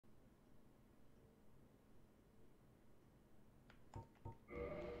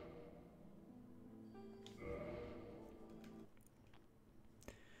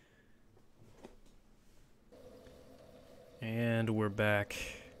back.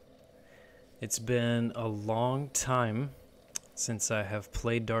 It's been a long time since I have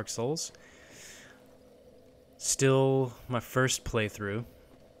played Dark Souls. Still my first playthrough.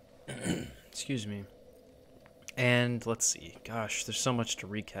 Excuse me. And let's see. Gosh, there's so much to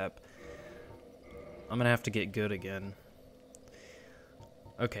recap. I'm gonna have to get good again.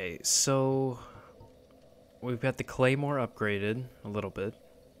 Okay, so we've got the Claymore upgraded a little bit.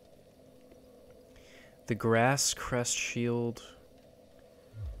 The Grass Crest Shield,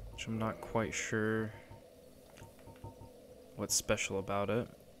 which I'm not quite sure what's special about it.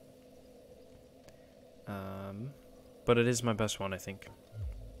 But it is my best one, I think.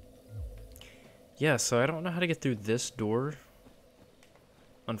 Yeah, so I don't know how to get through this door,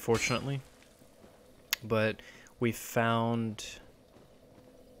 unfortunately. But we found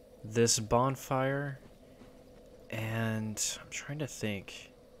this bonfire, and I'm trying to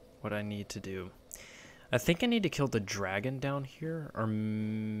think what I need to do. I think I need to kill the dragon down here, or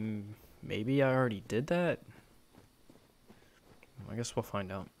maybe I already did that. I guess we'll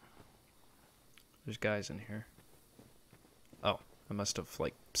find out. There's guys in here. Oh, I must have,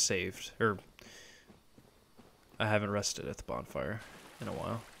 like, saved, or I haven't rested at the bonfire in a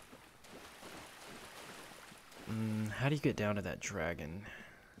while. How do you get down to that dragon?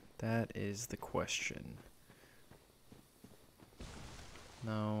 That is the question.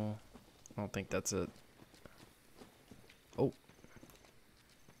 No, I don't think that's it. Oh.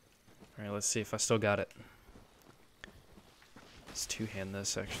 Alright, let's see if I still got it. Let's two-hand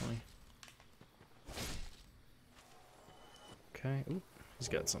this, actually. Okay. Ooh, he's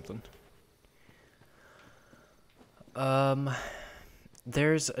got something.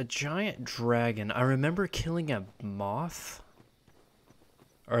 There's a giant dragon. I remember killing a moth.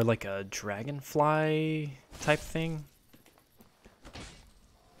 Or like a dragonfly type thing.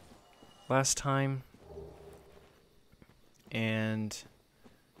 Last time. And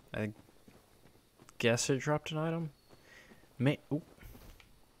I guess it dropped an item. Ooh.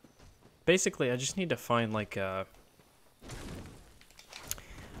 Basically, I just need to find like a...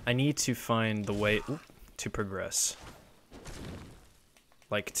 I need to find the way to progress.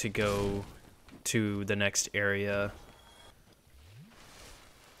 Like to go to the next area.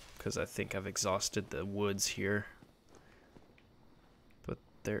 Because I think I've exhausted the woods here. But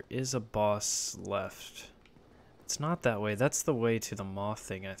there is a boss left. It's not that way. That's the way to the moth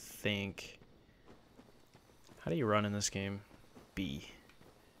thing, I think. How do you run in this game? B.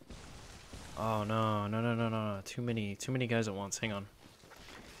 Oh no, no. Too many guys at once. Hang on.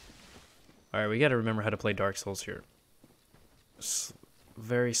 Alright, we gotta remember how to play Dark Souls here.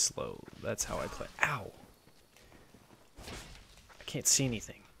 Very slow. That's how I play. Ow! I can't see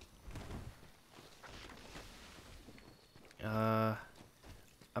anything.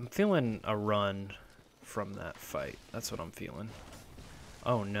 I'm feeling a run from that fight. That's what I'm feeling.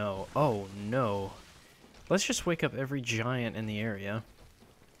 Oh no. Oh no. Let's just wake up every giant in the area.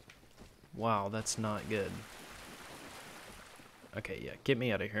 Wow, that's not good. Okay, yeah, get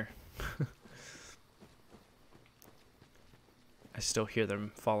me out of here. I still hear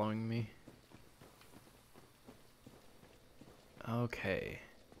them following me. Okay.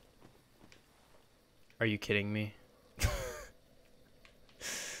 Are you kidding me?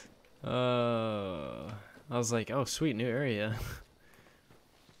 I was like, oh, sweet, new area.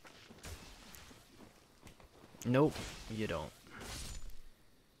 Nope, you don't.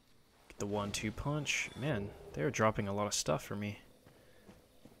 Get the 1-2 punch. Man, they're dropping a lot of stuff for me.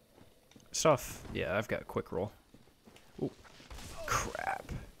 Stuff, yeah, I've got quick roll. Ooh,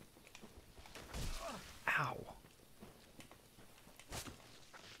 crap. Ow.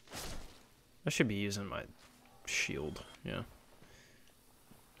 I should be using my shield, yeah.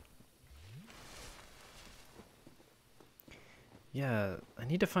 Yeah, I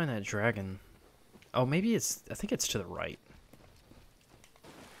need to find that dragon. Oh, maybe it's... I think it's to the right.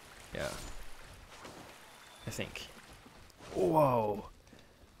 Yeah. I think. Whoa.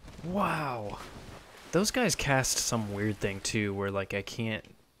 Wow. Those guys cast some weird thing, too, where, like, I can't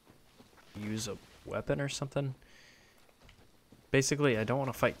use a weapon or something. Basically, I don't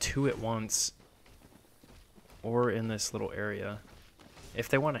want to fight two at once. Or in this little area. If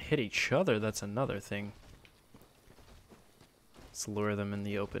they want to hit each other, that's another thing. Let's lure them in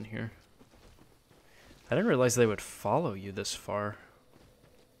the open here. I didn't realize they would follow you this far.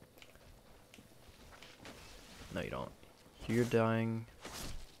 No, you don't. You're dying.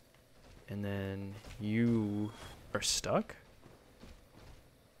 And then you are stuck?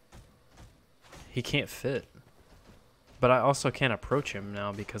 He can't fit. But I also can't approach him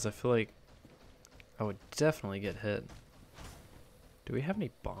now because I feel like I would definitely get hit. Do we have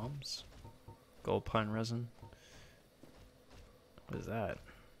any bombs? Gold pine resin? What is that?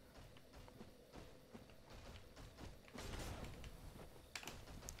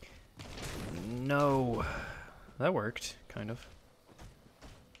 No. That worked, kind of.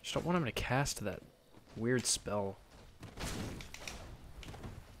 Just don't want him to cast that weird spell.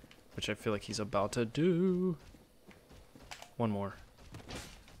 Which I feel like he's about to do. One more.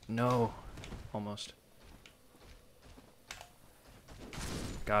 No. Almost.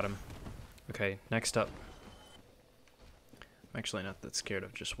 Got him. Okay, next up. I'm actually not that scared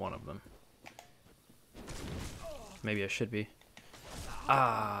of just one of them. Maybe I should be.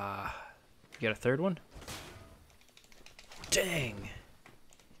 Ah. You got a third one? Dang.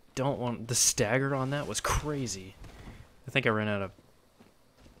 Don't want... The stagger on that was crazy. I think I ran out of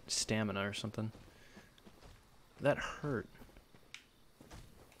stamina or something. That hurt.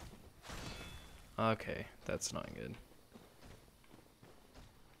 Okay, that's not good.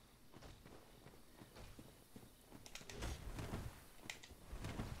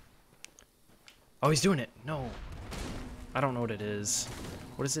 Oh, he's doing it. No. I don't know what it is.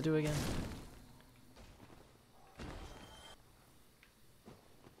 What does it do again?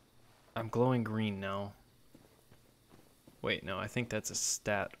 I'm glowing green now. Wait, no, I think that's a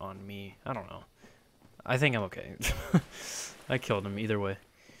stat on me. I don't know. I think I'm okay. I killed him either way.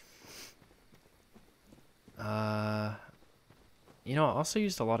 You know, I also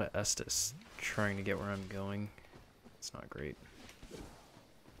used a lot of Estus trying to get where I'm going. It's not great.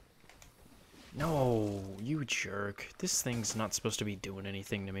 No, you jerk. This thing's not supposed to be doing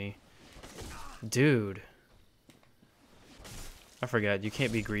anything to me. Dude. I forgot, you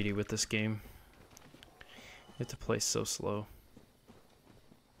can't be greedy with this game. You have to play so slow.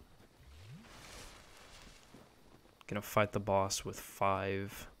 Gonna fight the boss with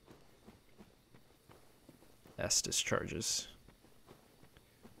 5 Estus charges.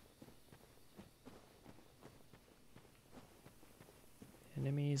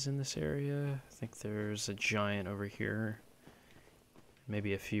 Enemies in this area. I think there's a giant over here.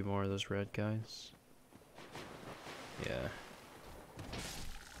 Maybe a few more of those red guys. Yeah.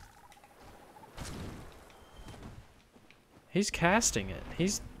 He's casting it.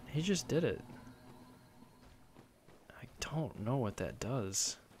 He just did it. I don't know what that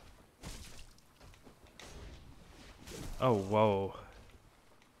does. Oh, whoa.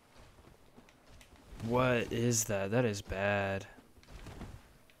 What is that? That is bad.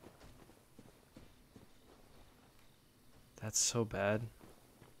 That's so bad.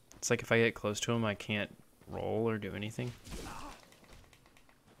 It's like if I get close to him, I can't roll or do anything.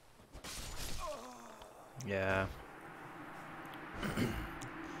 Yeah.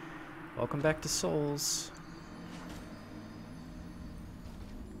 Welcome back to Souls.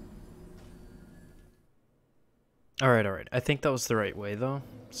 Alright, alright. I think that was the right way, though.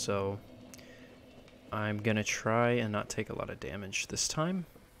 So, I'm gonna try and not take a lot of damage this time.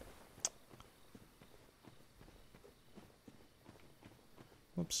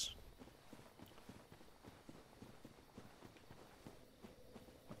 Whoops.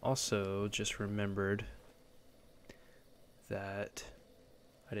 Also, just remembered that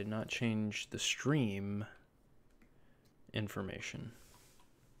I did not change the stream information.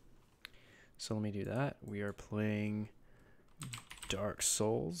 So let me do that. We are playing Dark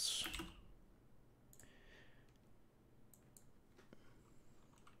Souls.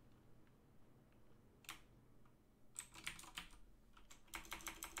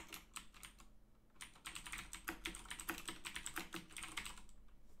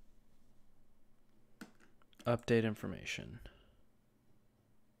 Update information.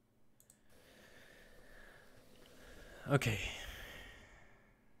 Okay.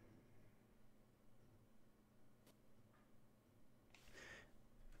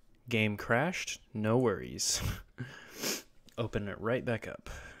 Game crashed. No worries. Open it right back up.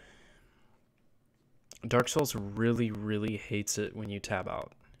 Dark Souls really, really hates it when you tab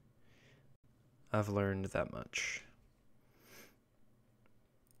out. I've learned that much.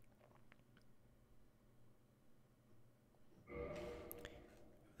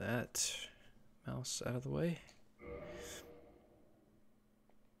 That mouse out of the way.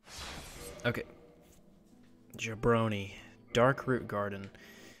 Okay. Jabroni. Dark Root Garden.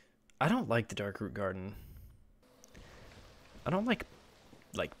 I don't like the Dark Root Garden. I don't like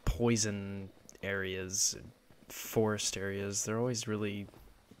poison areas, forest areas. They're always really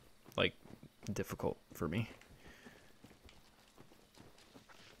like difficult for me.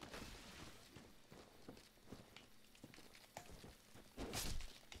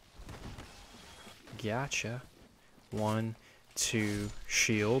 Gotcha. 1, 2,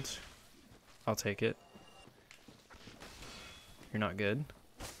 shield. I'll take it. You're not good.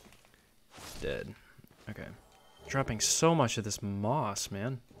 Dead. Okay. dropping so much of this moss,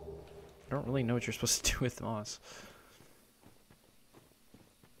 man. I don't really know what you're supposed to do with moss.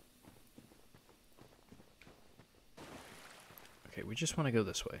 Okay, we just want to go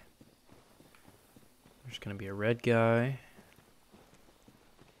this way. There's going to be a red guy.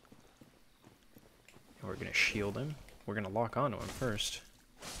 And we're going to shield him. We're going to lock onto him first.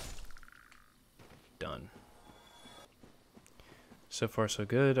 Done. So far, so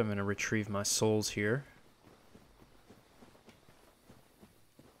good. I'm going to retrieve my souls here.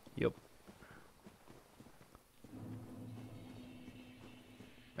 Yep.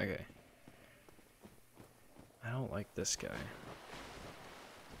 Okay. I don't like this guy.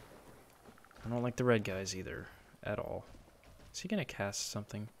 I don't like the red guys either, at all. Is he gonna cast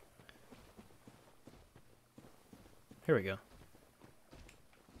something? Here we go.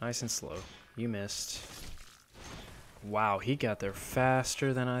 Nice and slow. You missed. Wow, he got there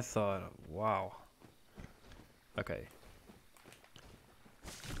faster than I thought. Wow. Okay.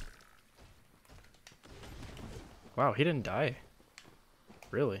 Wow, he didn't die.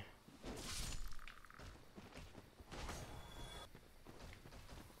 Really?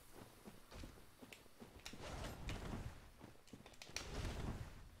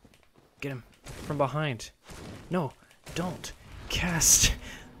 Get him from behind. No, don't cast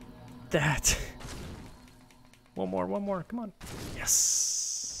that. One more, come on.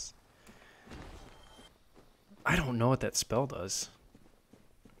 Yes. I don't know what that spell does.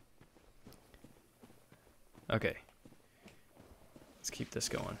 Okay. Let's keep this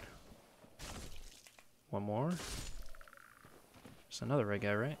going. One more. There's another red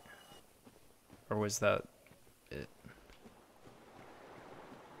guy, right? Or was that it?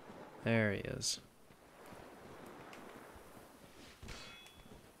 There he is.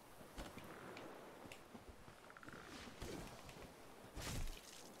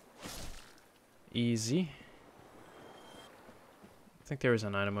 Easy. I think there was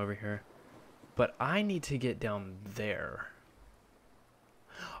an item over here. But I need to get down there.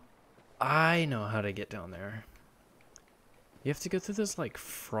 I know how to get down there. You have to go through those, like,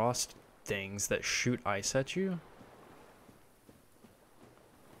 frost things that shoot ice at you.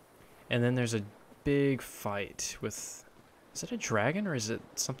 And then there's a big fight with... Is it a dragon or is it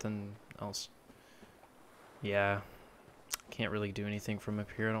something else? Yeah. Can't really do anything from up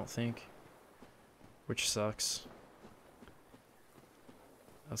here, I don't think. Which sucks.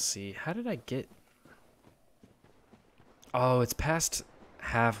 Let's see. How did I get... Oh, it's past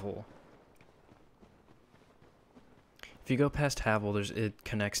Havel. If you go past Havel, it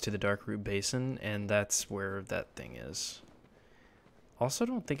connects to the Darkroot Basin, and that's where that thing is. Also,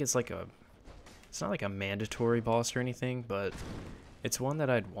 don't think it's like a... It's not like a mandatory boss or anything, but it's one that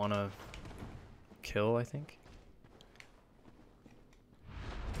I'd want to kill, I think.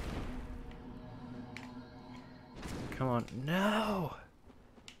 Come on. No!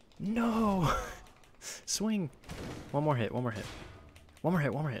 No! Swing! One more hit, one more hit. One more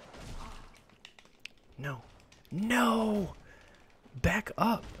hit, one more hit. No. No! Back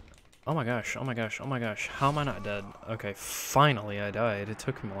up! Oh my gosh, oh my gosh, oh my gosh. How am I not dead? Okay, finally I died. It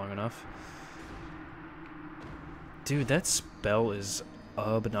took him long enough. Dude, that spell is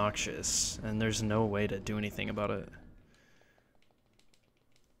obnoxious, and there's no way to do anything about it.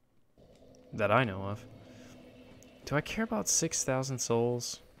 That I know of. Do I care about 6,000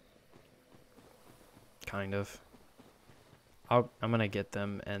 souls? Kind of. I'm gonna get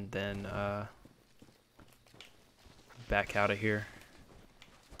them and then back out of here.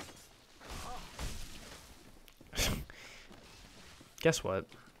 Guess what?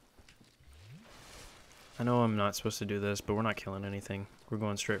 I know I'm not supposed to do this, but we're not killing anything. We're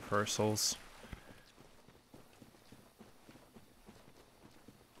going straight for our souls.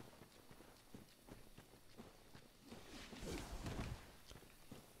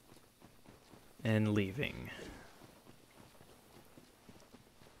 And leaving.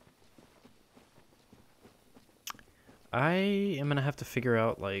 I am gonna have to figure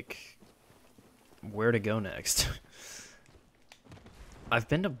out, like, where to go next. I've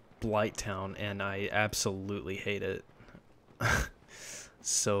been to Blighttown and I absolutely hate it.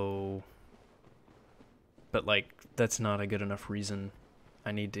 So, but like, that's not a good enough reason.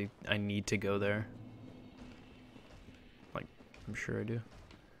 I need to go there. Like, I'm sure I do.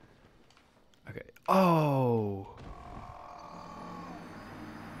 Okay. Oh.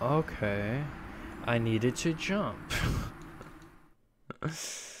 Okay. I needed to jump.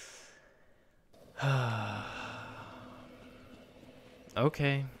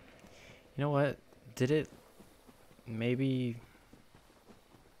 Okay. You know what? Did it... Maybe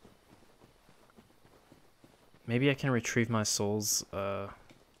I can retrieve my souls, by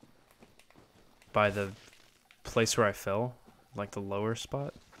the place where I fell, like the lower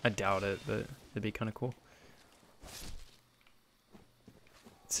spot. I doubt it, but it'd be kind of cool.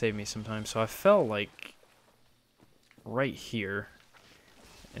 Save me some time. So I fell like right here,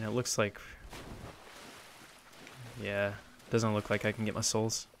 and it looks like, yeah, doesn't look like I can get my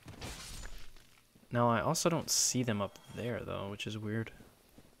souls. Now I also don't see them up there though, which is weird.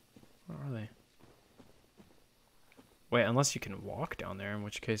 Where are they? Wait, unless you can walk down there, in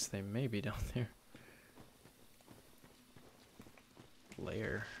which case they may be down there.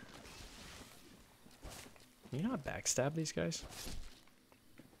 Lair. Can you not backstab these guys?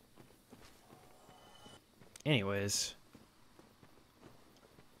 Anyways.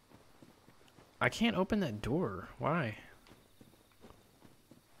 I can't open that door. Why?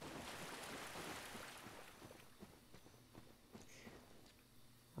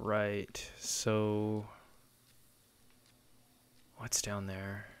 Right, so... What's down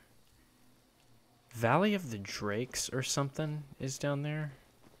there? Valley of the Drakes or something is down there.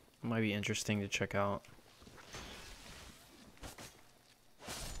 It might be interesting to check out.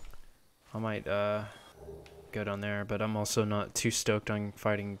 I might go down there, but I'm also not too stoked on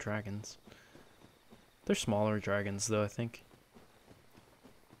fighting dragons. They're smaller dragons though, I think.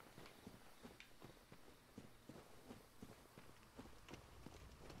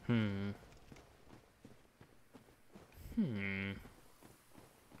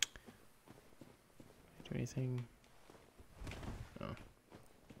 Do anything? Oh. I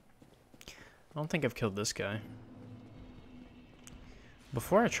don't think I've killed this guy.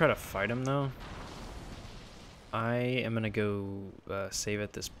 Before I try to fight him though, I am gonna go save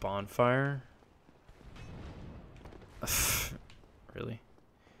at this bonfire. Really?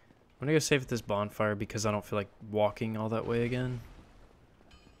 I'm gonna go save at this bonfire because I don't feel like walking all that way again.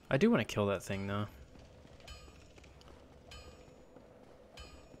 I do want to kill that thing though.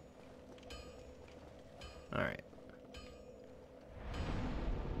 Alright.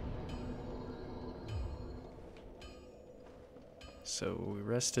 So we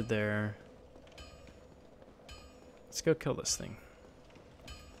rested there. Let's go kill this thing.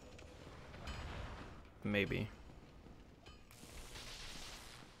 Maybe.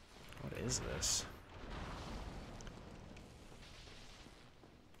 What is this?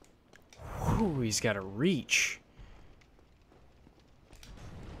 Whew, he's got a reach.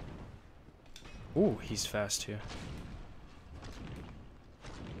 Ooh, he's fast too.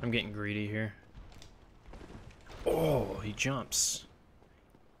 I'm getting greedy here. Oh, he jumps.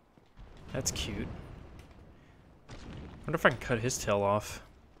 That's cute. Wonder if I can cut his tail off.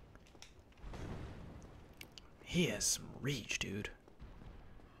 He has some reach, dude.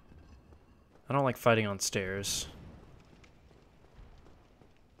 I don't like fighting on stairs.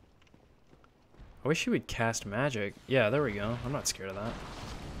 I wish he would cast magic. Yeah, there we go. I'm not scared of that.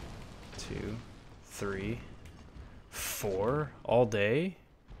 2, 3, 4 all day.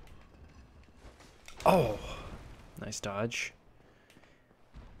 Oh, nice dodge.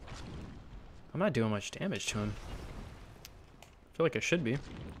 I'm not doing much damage to him. I feel like I should be.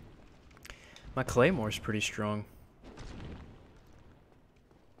 My Claymore's pretty strong.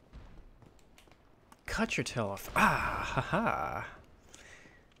 Cut your tail off. Ah, haha.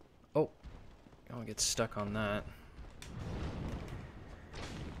 Oh, I don't get stuck on that.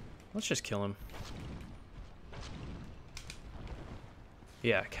 Let's just kill him.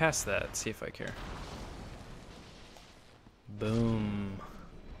 Yeah, cast that. See if I care. Boom.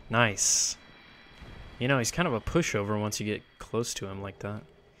 Nice. You know, he's kind of a pushover once you get close to him like that.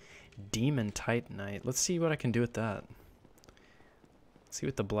 Demon Titanite. Let's see what I can do with that. Let's see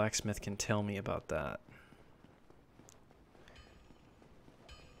what the blacksmith can tell me about that.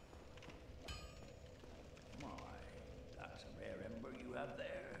 My, that's a rare ember you have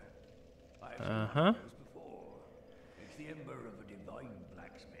there. Uh-huh. It's the ember of a divine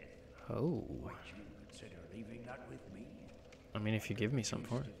blacksmith. Oh. Might you consider leaving that with me? I mean, if you give me some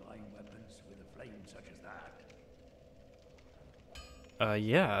for it. Divine weapons with a flame such as that.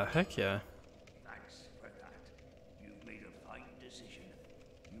 Yeah, heck yeah. Thanks for that. You've made a fine decision.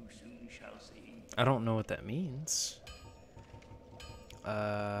 You soon shall see. I don't know what that means.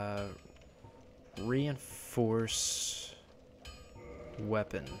 Reinforce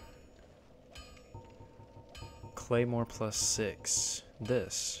weapon. Claymore +6.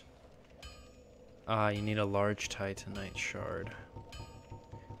 This. You need a large titanite shard.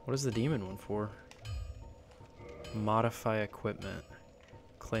 What is the demon one for? Modify equipment.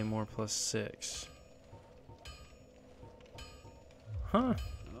 Claymore +6. Huh. I'll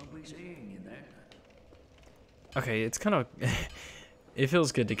be seeing you then. Okay, it's kind of it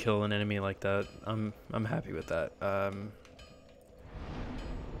feels good to kill an enemy like that. I'm happy with that.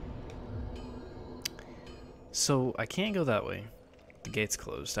 So I can't go that way. The gate's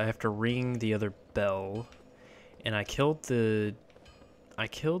closed. I have to ring the other bell. And I killed the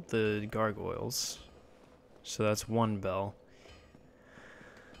gargoyles. So that's one bell.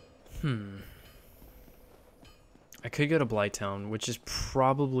 I could go to Blighttown, which is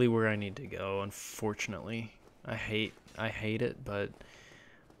probably where I need to go, unfortunately. I hate it, but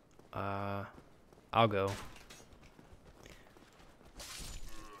I'll go.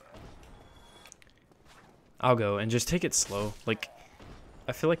 I'll go and just take it slow. Like,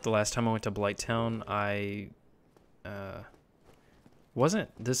 I feel like the last time I went to Blighttown, I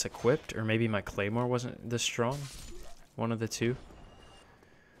wasn't this equipped, or maybe my claymore wasn't this strong. One of the two.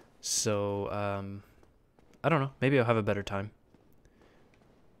 So, I don't know. Maybe I'll have a better time.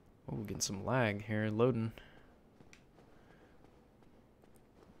 Oh, getting some lag here. Loading.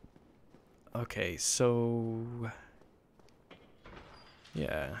 Okay, so...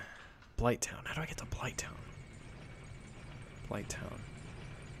 yeah. Blighttown. How do I get to Blighttown? Blighttown.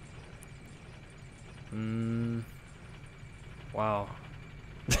 Wow.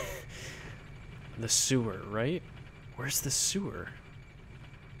 The sewer, right? Where's the sewer?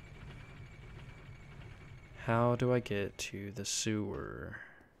 How do I get to the sewer?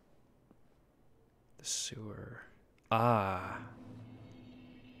 The sewer. Ah.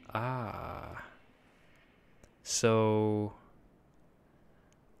 So...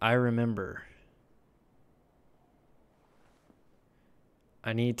 I remember.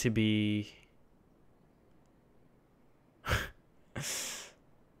 I need to be...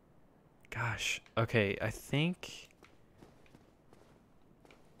 Gosh. Okay, I think...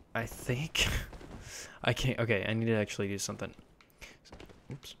 I can't... Okay, I need to actually do something.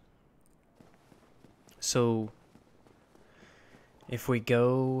 Oops. So... if we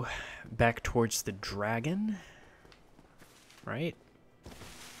go back towards the dragon... right?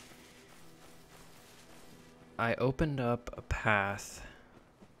 I opened up a path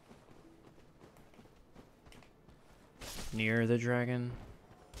near the dragon,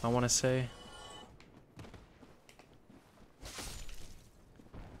 I want to say.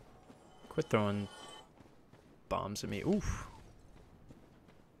 Quit throwing bombs at me. Oof.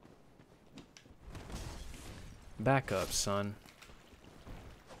 Back up, son.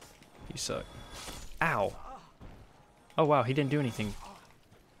 You suck. Ow. Oh, wow, he didn't do anything.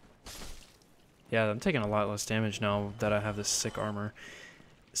 Yeah, I'm taking a lot less damage now that I have this sick armor.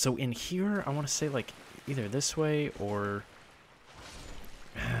 So in here, I want to say, like, either this way or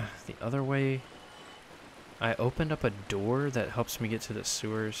the other way. I opened up a door that helps me get to the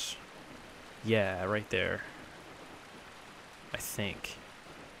sewers. Yeah, right there. I think.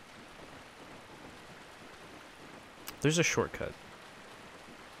 There's a shortcut.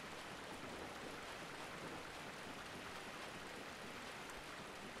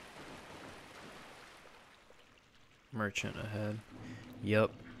 Merchant ahead. Yep.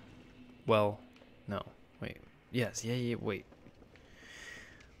 Well, no. Wait. Yes. Yeah. Wait.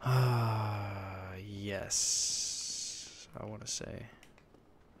 Yes. I want to say.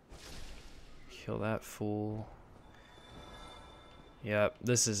 Kill that fool. Yep.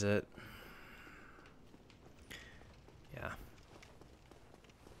 This is it. Yeah.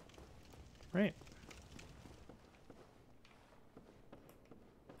 Right.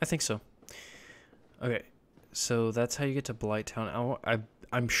 I think so. Okay. So that's how you get to Blighttown.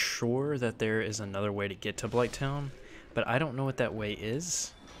 I'm sure that there is another way to get to Blighttown, but I don't know what that way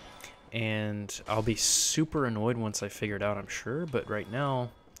is. And I'll be super annoyed once I figure it out, I'm sure. But right now,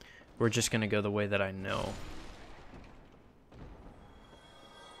 we're just going to go the way that I know.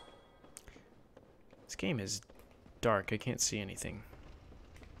 This game is dark. I can't see anything.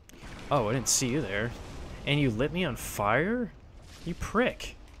 Oh, I didn't see you there. And you lit me on fire? You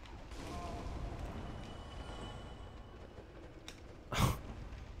prick.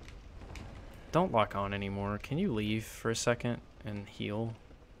 Don't lock on anymore. Can you leave for a second and heal?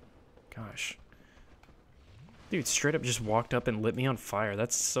 Gosh. Dude, straight up just walked up and lit me on fire.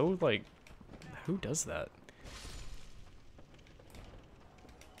 That's so, like... who does that?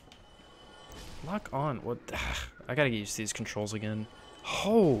 Lock on. What? I gotta get used to these controls again.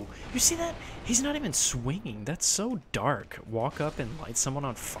 Oh! You see that? He's not even swinging. That's so dark. Walk up and light someone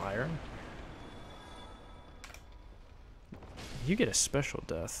on fire. You get a special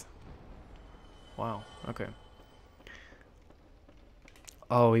death. Wow, okay.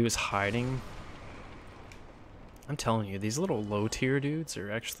 Oh, he was hiding. I'm telling you, these little low tier dudes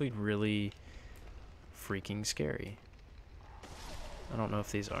are actually really freaking scary. I don't know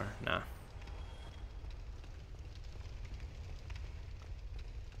if these are. Nah.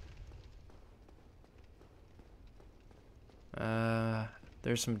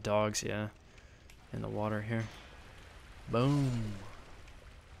 There's some dogs, yeah. in the water here. Boom.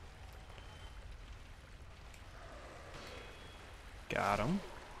 Got him.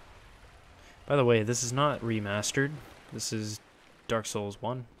 By the way, this is not remastered. This is Dark Souls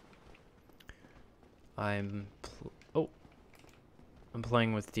 1. I'm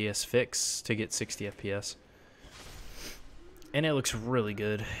playing with DS Fix to get 60 FPS. And it looks really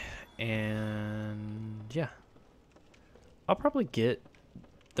good. And yeah. I'll probably get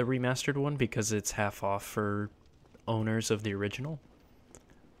the remastered one because it's half off for owners of the original.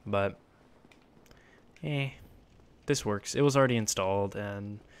 But this works. It was already installed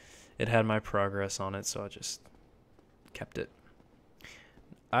and it had my progress on it, so I just kept it.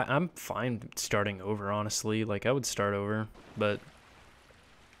 I'm fine starting over, honestly. Like, I would start over, but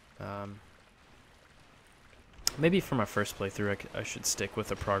maybe for my first playthrough, I should stick with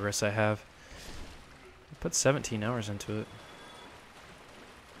the progress I have. I put 17 hours into it.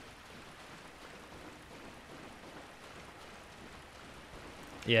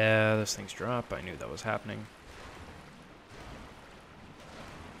 Yeah, those things drop. I knew that was happening.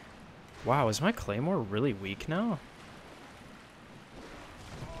 Wow, is my claymore really weak now?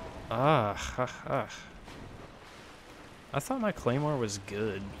 I thought my claymore was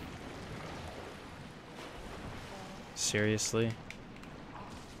good. Seriously?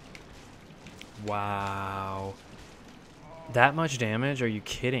 Wow. That much damage? Are you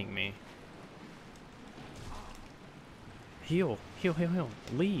kidding me? Heal. Heal, heal, heal.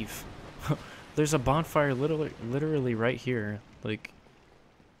 Leave. There's a bonfire literally right here. Like,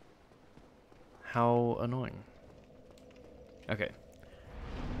 how annoying. Okay.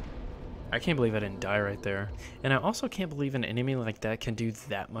 I can't believe I didn't die right there. And I also can't believe an enemy like that can do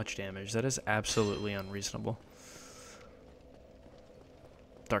that much damage. That is absolutely unreasonable.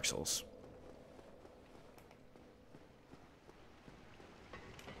 Dark Souls.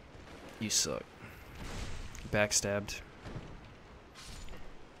 You suck. Backstabbed.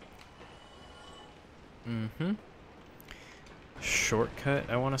 Mm-hmm. Shortcut,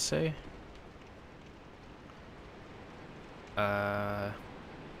 I want to say.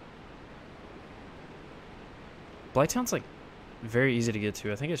 Blighttown's like very easy to get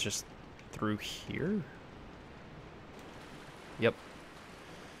to. I think it's just through here. Yep.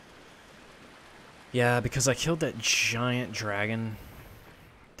 Yeah, because I killed that giant dragon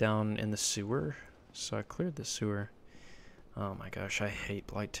down in the sewer. So I cleared the sewer. Oh my gosh, I hate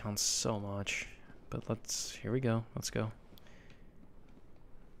Blighttown so much. But here we go. Let's go.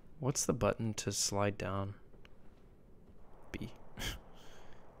 What's the button to slide down? B.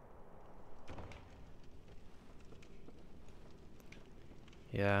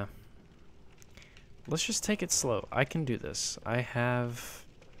 Yeah. Let's just take it slow. I can do this. I've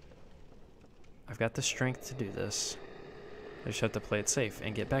got the strength to do this. I just have to play it safe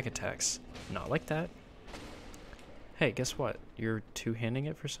and get back attacks. Not like that. Hey, guess what? You're two-handing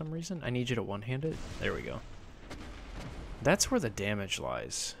it for some reason? I need you to one-hand it. There we go. That's where the damage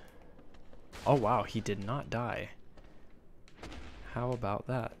lies. Oh, wow. He did not die. How about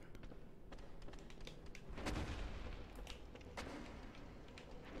that?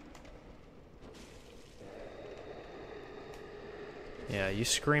 Yeah, you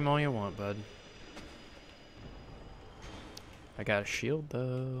scream all you want, bud. I got a shield,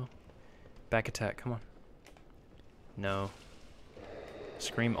 though. Back attack, come on. No.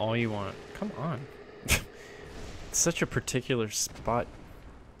 Scream all you want. Come on. It's such a particular spot.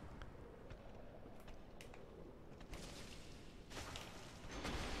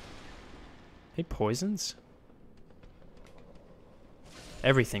 He poisons?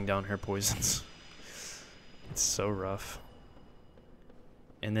 Everything down here poisons. It's so rough.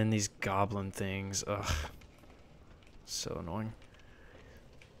 And then these goblin things. Ugh. So annoying.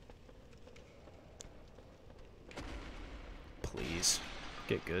 Please.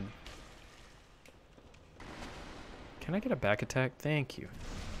 Get good. Can I get a back attack? Thank you.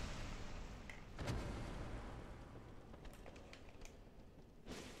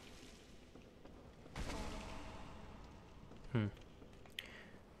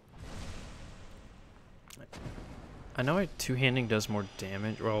 I know two-handing does more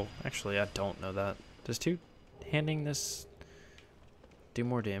damage. Well, actually, I don't know that. Does two-handing this do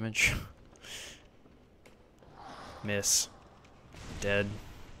more damage? Miss. Dead.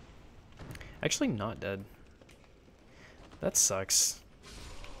 Actually, not dead. That sucks.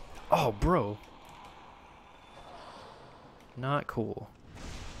 Oh, bro. Not cool.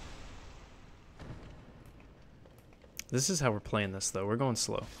 This is how we're playing this, though. We're going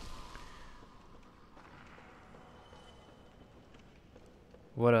slow.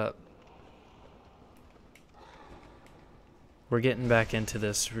 What up? We're getting back into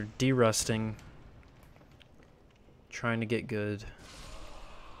this. We're derusting. Trying to get good.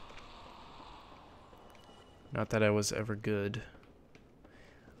 Not that I was ever good.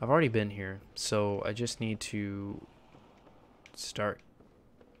 I've already been here, so I just need to start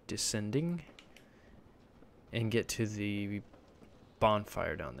descending and get to the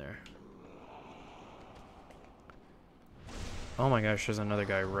bonfire down there. Oh my gosh, there's another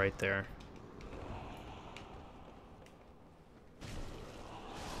guy right there.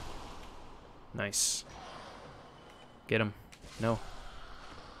 Nice. Get him. No.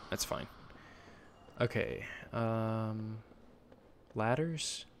 That's fine. Okay.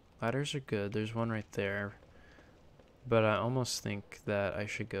 Ladders? Ladders are good. There's one right there. But I almost think that I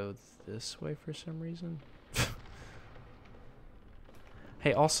should go this way for some reason.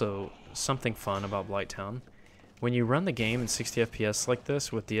 Hey, also, something fun about Blighttown. When you run the game in 60 FPS like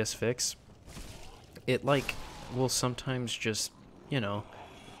this with DS Fix, it, like, will sometimes just, you know,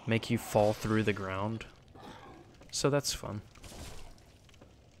 make you fall through the ground. So that's fun.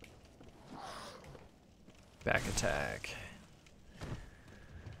 Back attack.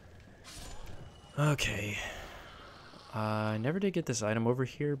 Okay. I never did get this item over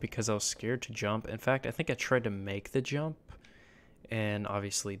here because I was scared to jump. In fact, I think I tried to make the jump and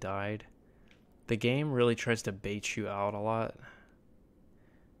obviously died. The game really tries to bait you out a lot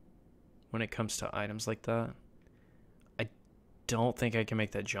when it comes to items like that. I don't think I can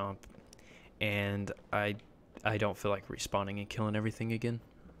make that jump, and I don't feel like respawning and killing everything again.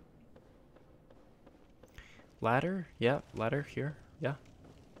 Ladder? Yeah, ladder here. Yeah.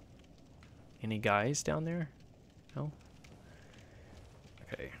 Any guys down there? No?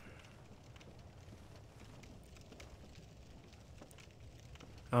 Okay.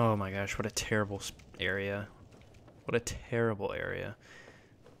 Oh my gosh, what a terrible area. What a terrible area.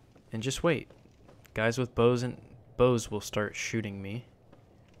 And just wait. Guys with bows will start shooting me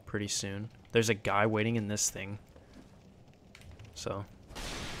pretty soon. There's a guy waiting in this thing. So,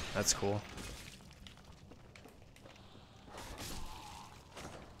 that's cool.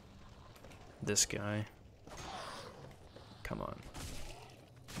 This guy. Come on.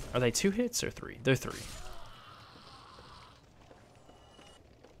 Are they 2 hits or 3? They're 3.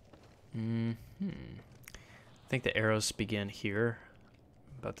 I think the arrows begin here.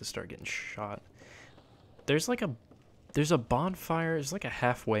 I'm about to start getting shot. There's like a bonfire. There's like a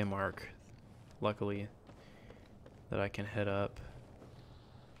halfway mark, luckily, that I can head up.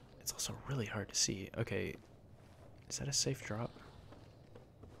 It's also really hard to see. Okay, is that a safe drop?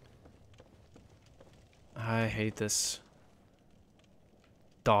 I hate this.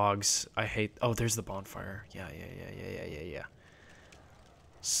 Dogs. I hate... Oh, there's the bonfire. Yeah.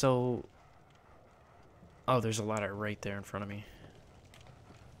 So... Oh, there's a ladder right there in front of me.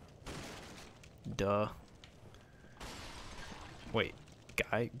 Duh. Wait.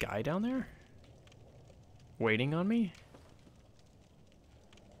 Guy down there? Waiting on me?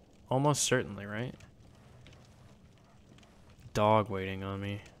 Almost certainly, right? Dog waiting on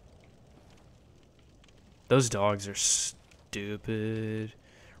me. Those dogs are stupid.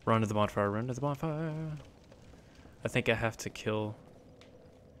 Run to the bonfire, run to the bonfire. I think I have to kill...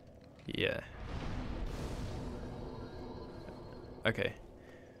 Yeah. Okay.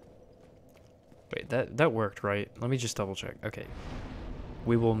 Wait, that worked, right? Let me just double check. Okay.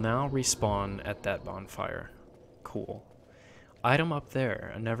 We will now respawn at that bonfire. Cool. Item up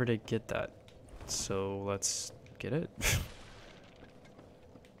there. I never did get that. So let's get it.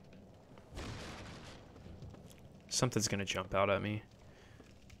 Something's gonna jump out at me.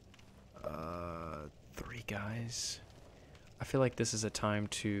 3 guys. I feel like this is a time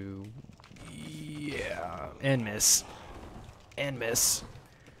to... Yeah. And miss. And miss.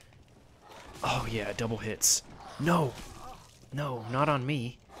 Oh yeah, double hits. No! No, not on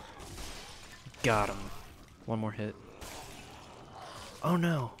me. Got him. One more hit. Oh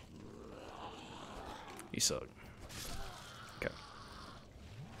no. You suck. Okay.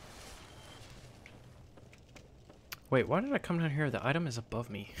 Wait, why did I come down here? The item is above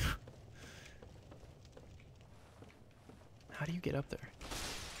me. How do you get up there?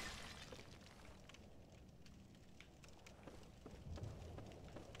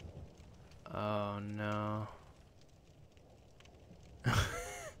 Oh no.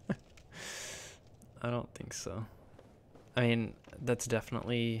 I don't think so. I mean, that's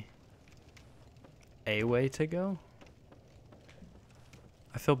definitely a way to go.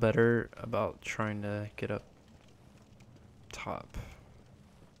 I feel better about trying to get up top.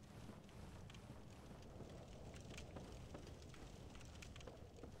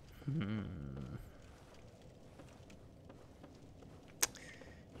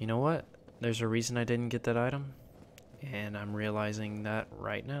 You know what? There's a reason I didn't get that item, and I'm realizing that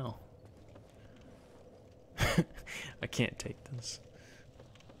right now. I can't take this.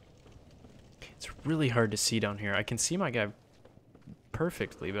 It's really hard to see down here. I can see my guy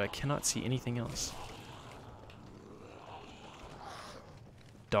perfectly, but I cannot see anything else.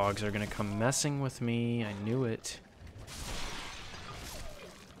 Dogs are gonna come messing with me. I knew it.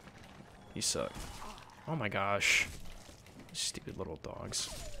 You suck. Oh my gosh. Stupid little dogs.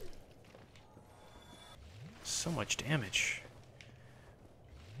 So much damage.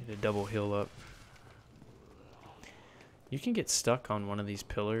 Need a double heal up. You can get stuck on one of these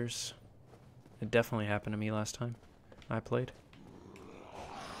pillars. It definitely happened to me last time I played.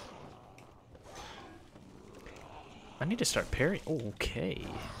 I need to start parrying. Okay.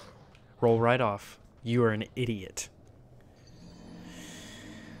 Roll right off. You are an idiot.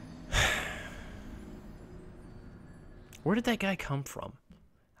 Where did that guy come from?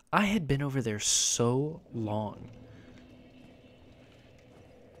 I had been over there so long.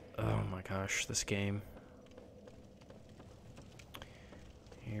 Oh my gosh, this game.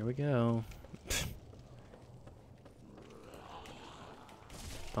 Here we go.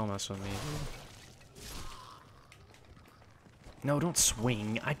 Don't mess with me. No, don't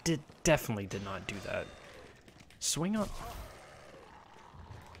swing. I definitely did not do that. Swing up.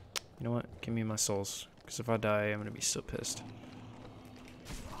 You know what? Give me my souls. Because if I die, I'm going to be so pissed.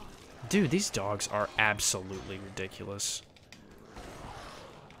 Dude, these dogs are absolutely ridiculous.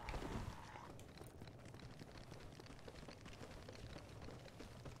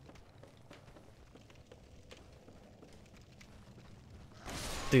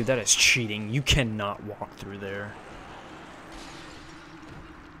 Dude, that is cheating. You cannot walk through there.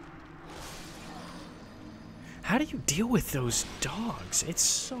 How do you deal with those dogs? It's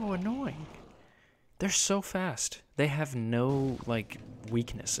so annoying. They're so fast. They have no, like,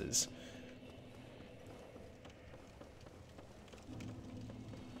 weaknesses.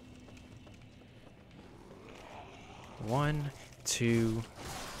 One, two,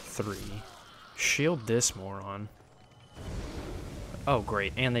 three. Shield this moron. Oh,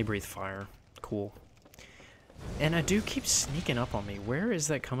 great. And they breathe fire. Cool. And a dude keeps sneaking up on me. Where is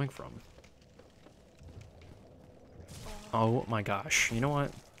that coming from? Oh my gosh. You know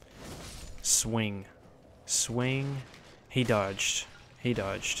what? Swing. Swing. He dodged. He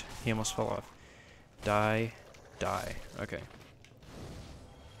dodged. He almost fell off. Die. Die. Okay.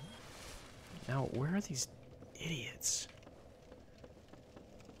 Now, where are these idiots?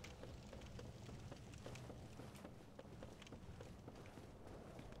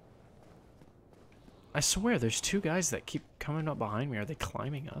 I swear, there's two guys that keep coming up behind me. Are they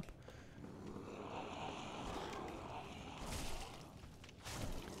climbing up?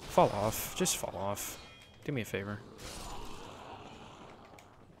 Fall off. Just fall off. Do me a favor.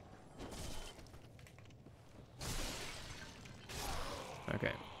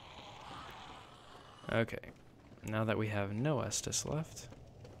 Okay. Okay. Now that we have no Estus left.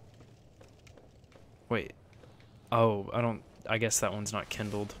 Wait. Oh, I guess that one's not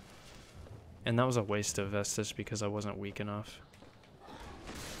kindled. And that was a waste of Estus because I wasn't weak enough.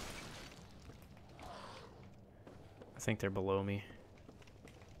 I think they're below me.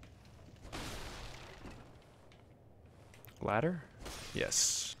 Ladder?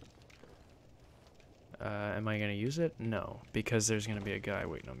 Yes. Am I gonna use it? No, because there's gonna be a guy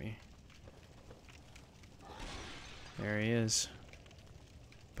waiting on me. There he is.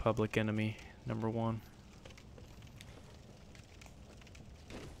 Public enemy number 1.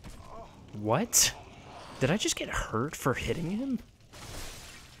 What? Did I just get hurt for hitting him?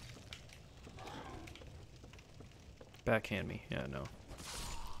 Backhand me. Yeah, no.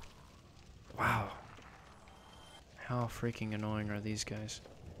 Wow. How freaking annoying are these guys?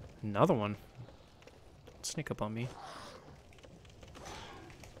 Another one. Don't sneak up on me.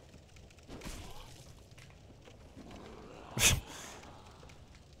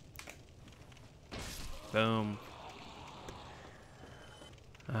 Boom.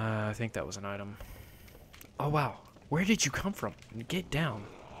 I think that was an item. Oh, wow. Where did you come from? Get down.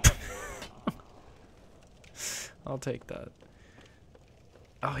 I'll take that.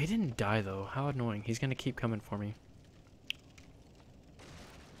 Oh, he didn't die, though. How annoying. He's going to keep coming for me.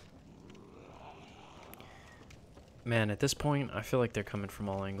 Man, at this point, I feel like they're coming from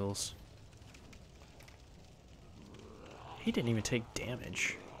all angles. He didn't even take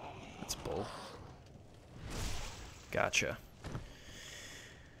damage. That's bull. Gotcha.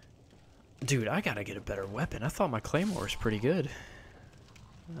 Dude, I gotta get a better weapon. I thought my claymore was pretty good.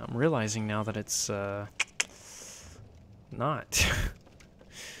 I'm realizing now that it's, not.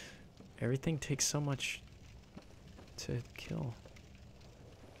 Everything takes so much to kill.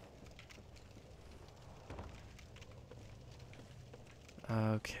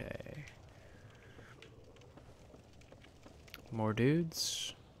 Okay. More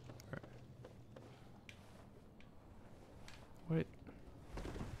dudes. What?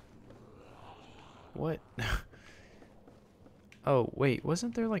 What? Oh, wait.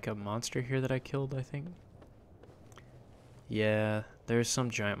 Wasn't there like a monster here that I killed, I think? Yeah, there's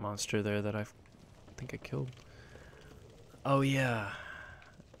some giant monster there that I think I killed. Oh, yeah.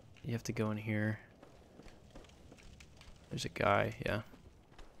 You have to go in here. There's a guy, yeah.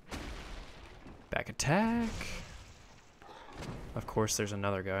 Back attack. Of course, there's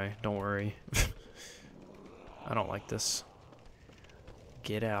another guy. Don't worry. I don't like this.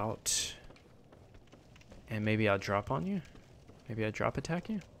 Get out. And maybe I'll drop on you? Maybe I drop attack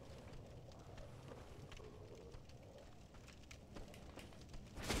you?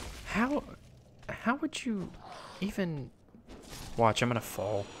 How would you even... Watch, I'm gonna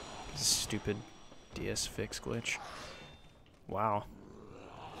fall. This stupid DS fix glitch. Wow.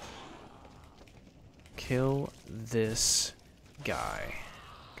 Kill this guy.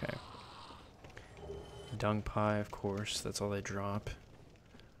 Okay. Dung pie, of course. That's all they drop.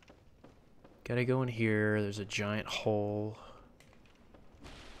 Gotta go in here. There's a giant hole.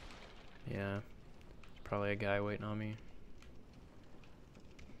 Yeah. Probably a guy waiting on me.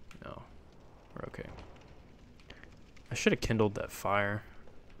 No. We're okay. I should have kindled that fire.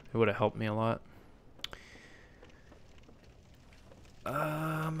 It would have helped me a lot.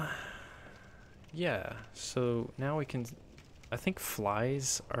 Yeah, so now we can... I think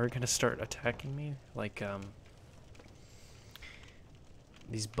flies are gonna start attacking me. Like,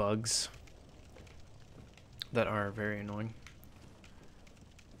 these bugs that are very annoying.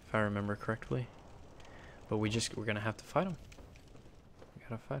 If I remember correctly. But we're gonna have to fight them. We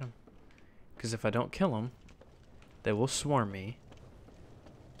gotta fight them. Because if I don't kill them, they will swarm me.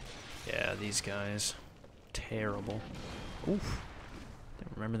 Yeah, these guys. Terrible. Oof.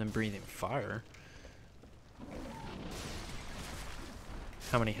 Didn't remember them breathing fire.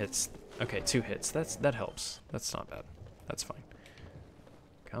 How many hits? Okay, 2 hits. That helps. That's not bad. That's fine.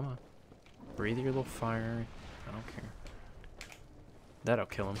 Come on. Breathe your little fire. I don't care. That'll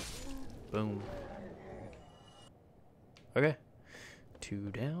kill him. Boom. Okay.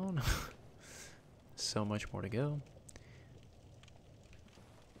 2 down. So much more to go.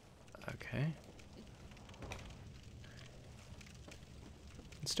 Okay.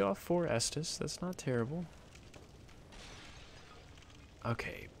 Still have 4 Estus. That's not terrible.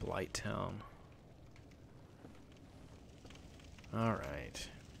 Okay, Blighttown. Alright.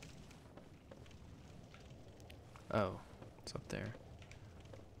 Oh, it's up there.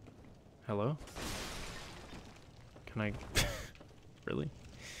 Hello? Can I... Really?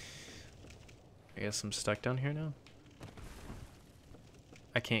 I guess I'm stuck down here now?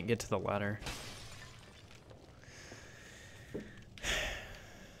 I can't get to the ladder.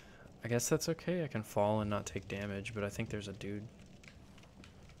 I guess that's okay. I can fall and not take damage, but I think there's a dude.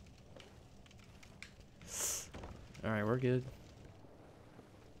 Alright, we're good.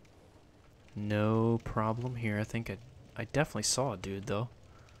 No problem here. I think I definitely saw a dude, though.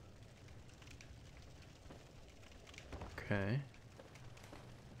 Okay.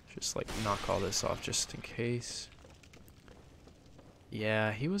 Just, like, knock all this off just in case.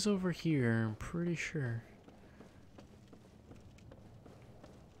 Yeah, he was over here, I'm pretty sure.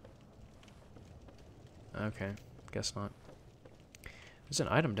 Okay, guess not. There's an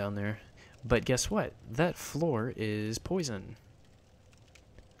item down there. But guess what? That floor is poison.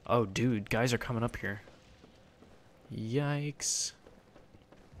 Oh, dude, guys are coming up here. Yikes.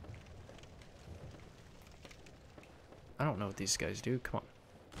 I don't know what these guys do. Come on.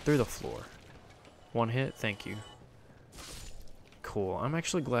 Through the floor. 1 hit, thank you. Cool. I'm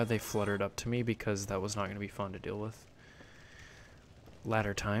actually glad they fluttered up to me because that was not going to be fun to deal with.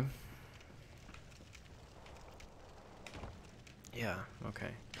 Ladder time. Yeah, okay.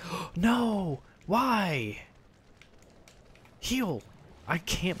 No! Why? Heal! I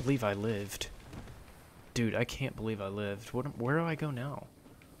can't believe I lived. Dude, I can't believe I lived. Where do I go now?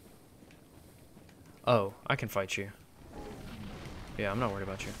 Oh, I can fight you. Yeah, I'm not worried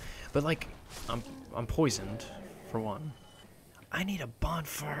about you. But like, I'm poisoned, for one. I need a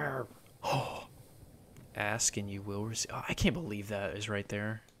bonfire. Oh. Ask and you will receive. Oh, I can't believe that is right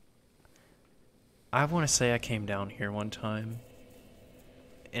there. I want to say I came down here one time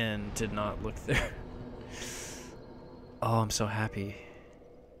and did not look there. Oh, I'm so happy.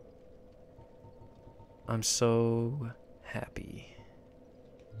 I'm so happy.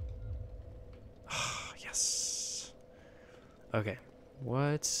 Oh, yes. Okay,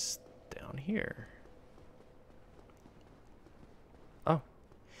 what's down here? Oh,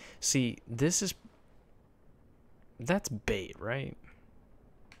 see, this is... That's bait, right?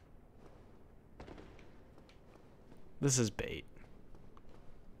 This is bait.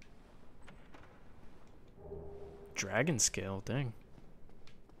 Dragon scale, dang.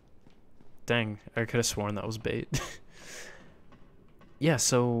 Dang, I could have sworn that was bait. Yeah,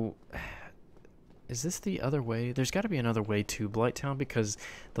 so is this the other way? There's got to be another way to Blighttown because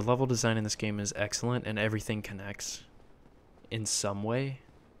the level design in this game is excellent and everything connects in some way.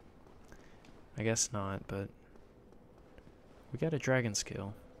 I guess not, but we got a dragon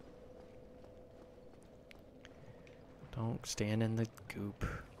scale. Don't stand in the goop.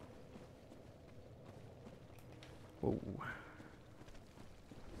 Whoa.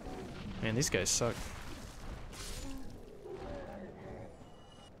 Man, these guys suck.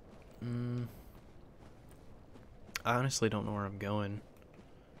 I honestly don't know where I'm going.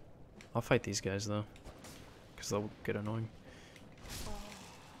 I'll fight these guys though, because they'll get annoying.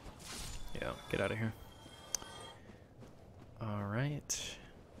 Yeah, get out of here. Alright.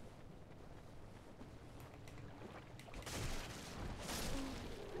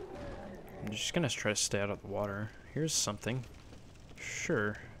 I'm just gonna try to stay out of the water. Here's something.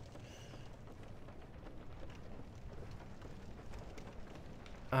 Sure.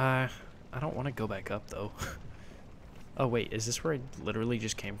 I don't want to go back up though. Oh wait, is this where I literally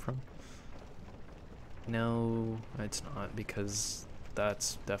just came from? No, it's not, because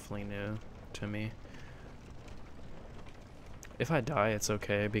that's definitely new to me. If I die, it's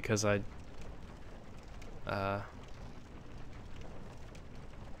okay, because yeah.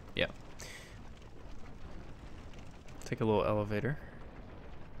 Take a little elevator.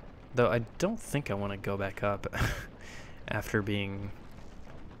 Though I don't think I want to go back up after being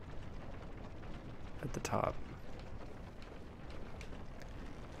at the top.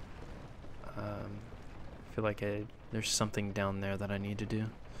 I feel like there's something down there that I need to do.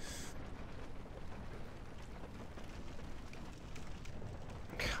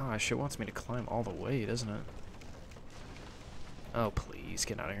 Gosh, it wants me to climb all the way, doesn't it? Oh, please,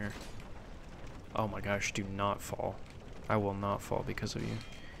 get out of here. Oh my gosh, do not fall. I will not fall because of you.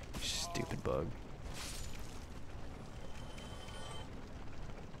 You stupid bug.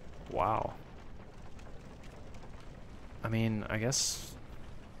 Wow. I mean, I guess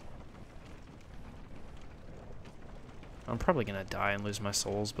I'm probably gonna die and lose my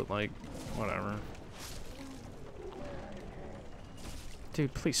souls, but like, whatever.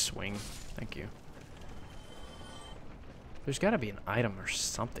 Dude, please swing. Thank you. There's gotta be an item or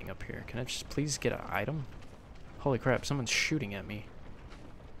something up here. Can I just please get an item? Holy crap, someone's shooting at me.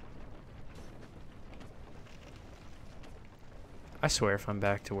 I swear if I'm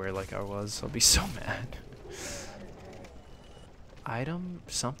back to where like I was, I'll be so mad. Item?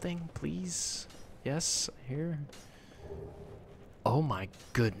 Something? Please? Yes? Here? Oh my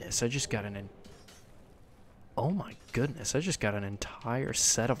goodness, I just got an... Oh my goodness, I just got an entire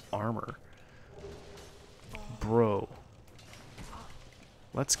set of armor. Bro.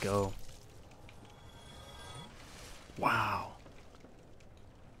 Let's go. Wow.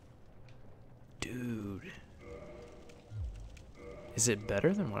 Dude. Is it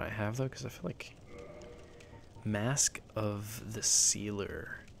better than what I have though? Because I feel like... Mask of the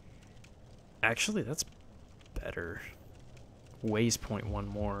Sealer. Actually, that's better. Weighs 0.1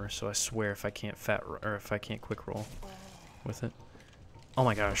 more, so I swear if I can't if I can't quick roll with it. Oh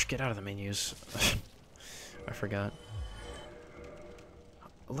my gosh, get out of the menus. I forgot.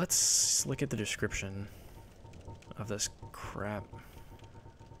 Let's look at the description of this crap.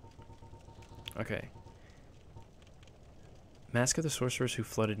 Okay. Mask of the sorcerers who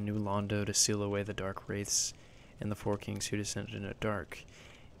flooded New Londo to seal away the dark wraiths and the four kings who descended in the dark.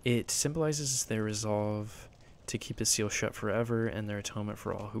 It symbolizes their resolve to keep the seal shut forever and their atonement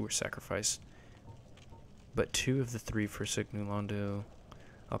for all who were sacrificed. But two of the three forsook New Londo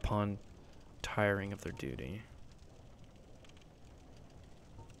upon tiring of their duty.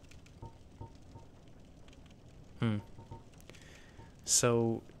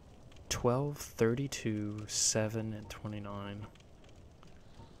 So 12, 32, 7, and 29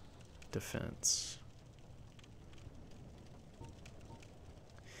 defense.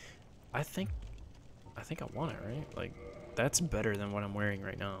 I think I want it, right? Like, that's better than what I'm wearing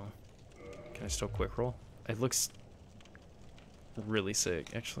right now. Can I still quick roll? It looks really sick,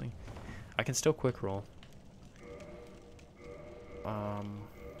 actually. I can still quick roll.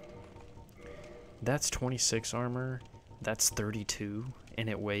 That's 26 armor. That's 32, and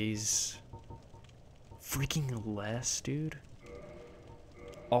it weighs freaking less, dude.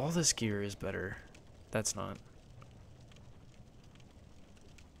 All this gear is better. That's not.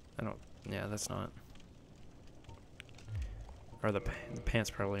 Yeah, that's not. Or the pants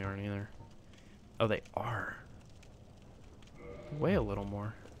probably aren't either. Oh, they are. Weigh a little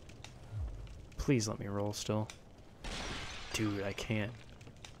more. Please let me roll still. Dude, I can't.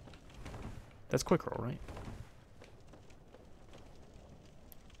 That's quick roll, right?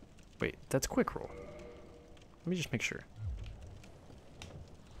 Wait, that's quick roll. Let me just make sure.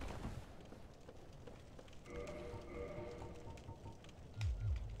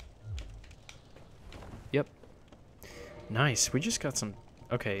 Yep. Nice. We just got some...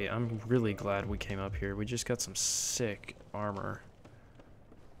 Okay, I'm really glad we came up here. We just got some sick armor.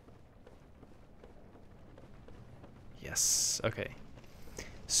 Yes. Okay.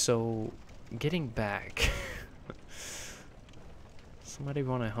 So, getting back... Somebody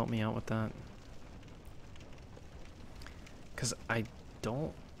want to help me out with that? Because I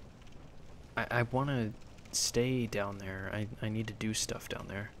don't... I want to stay down there. I need to do stuff down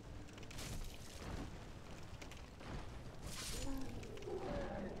there.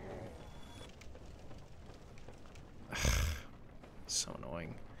 So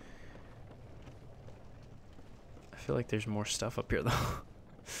annoying. I feel like there's more stuff up here, though.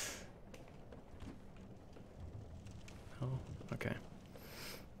 Oh, okay.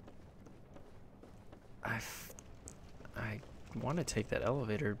 I want to take that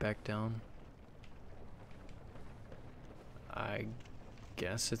elevator back down. I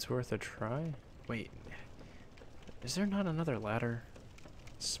guess it's worth a try. Wait, is there not another ladder?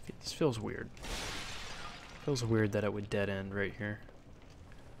 This feels weird. Feels weird that it would dead end right here.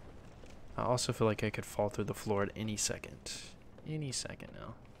 I also feel like I could fall through the floor at any second. Any second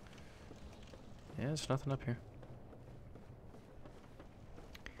now. Yeah, there's nothing up here.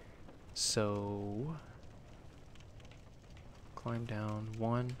 So... Climb down.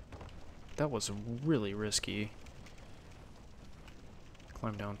 1. That was really risky.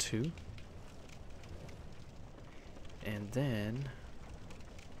 Climb down 2. And then...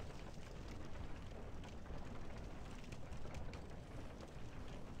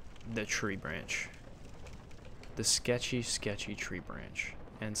 the tree branch. The sketchy, sketchy tree branch.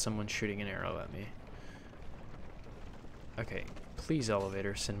 And someone shooting an arrow at me. Okay, please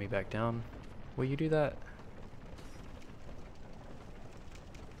elevator, send me back down. Will you do that?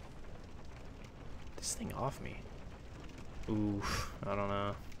 This thing off me. Oof, I don't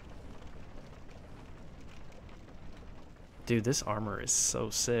know. Dude, this armor is so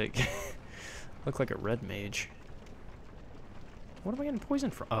sick. Look like a red mage. What am I getting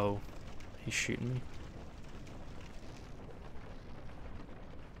poisoned from? Oh, he's shooting me.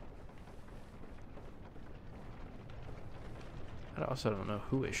 I also don't know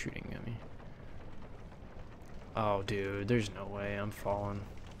who is shooting at me. Oh, dude, there's no way. I'm falling.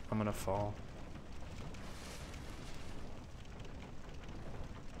 I'm gonna fall.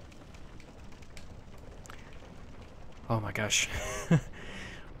 Oh my gosh.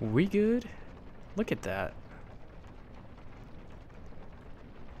 We good? Look at that.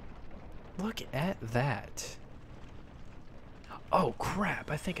 Look at that. Oh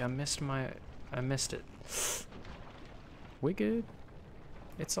crap, I think I missed it. We good?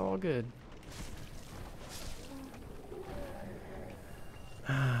 It's all good.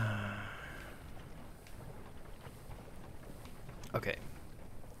 Okay.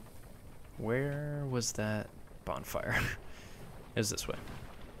 Where was that bonfire? It was this way.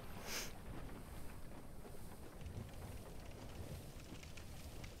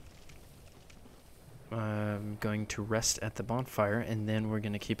 I'm going to rest at the bonfire, and then we're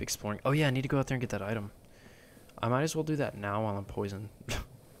going to keep exploring. Oh yeah, I need to go out there and get that item. I might as well do that now while I'm poisoned.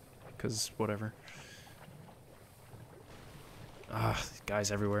 Because, whatever. Ah, guys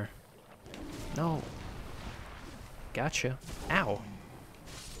everywhere. No. Gotcha. Ow.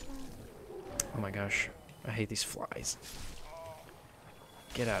 Oh my gosh. I hate these flies.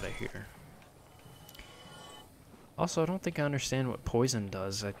 Get out of here. Also, I don't think I understand what poison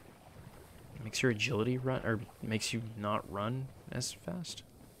does. It makes your agility run, or makes you not run as fast.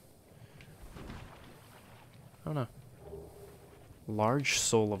 I don't know. Large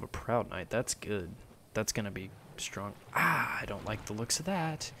soul of a proud knight. That's good. That's gonna be strong. Ah, I don't like the looks of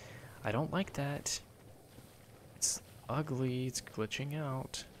that. I don't like that. It's ugly. It's glitching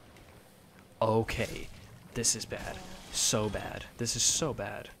out. Okay. This is bad. So bad. This is so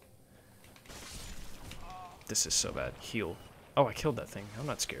bad. This is so bad. Heal. Oh, I killed that thing. I'm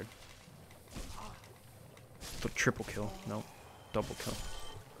not scared. But triple kill. Nope. Double kill.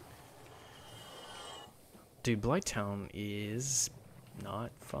 Dude, Blighttown is not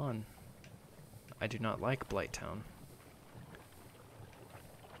fun. I do not like Blighttown.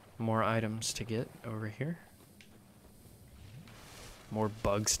 More items to get over here. More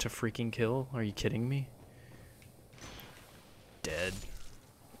bugs to freaking kill. Are you kidding me? Dead.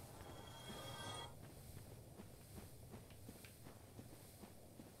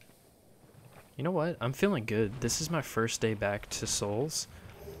 You know what? I'm feeling good. This is my first day back to Souls.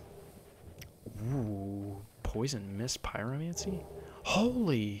 Ooh, Poison Mist Pyromancy?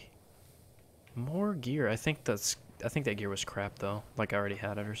 Holy! More gear. I think that gear was crap though. Like I already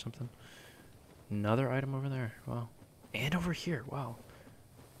had it or something. Another item over there. Wow. And over here. Wow.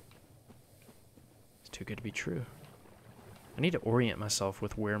 It's too good to be true. I need to orient myself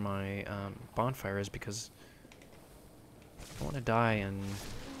with where my bonfire is because I want to die and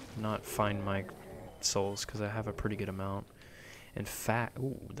not find my souls because I have a pretty good amount. In fact,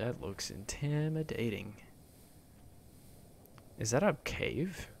 ooh, that looks intimidating. Is that a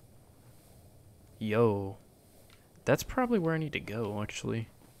cave? Yo, that's probably where I need to go, actually.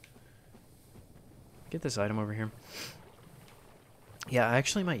 Get this item over here. Yeah, I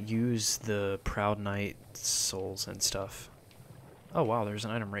actually might use the Proud Knight souls and stuff. Oh wow, there's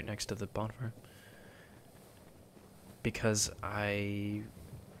an item right next to the bonfire. Because I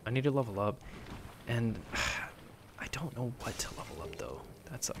need to level up, and I don't know what to level up though.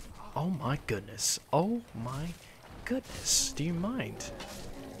 That's a, oh my goodness. Oh my goodness. Do you mind?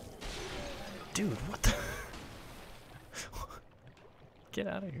 Dude, what the? Get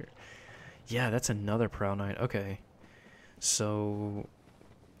out of here. Yeah, that's another Proud Knight. Okay. So,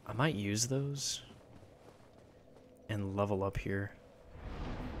 I might use those and level up here.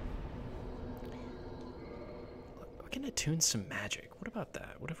 We can attune some magic. What about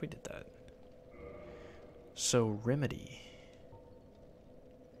that? What if we did that? So, Remedy.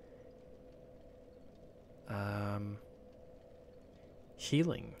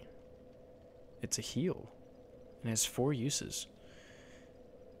 Healing. It's a heal. And it has 4 uses.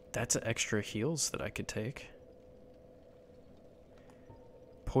 That's extra heals that I could take.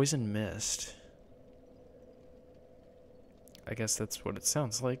 Poison Mist. I guess that's what it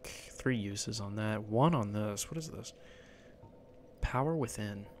sounds like. 3 uses on that. 1 on this. What is this? Power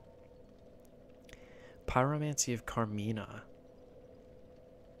Within. Pyromancy of Carmina.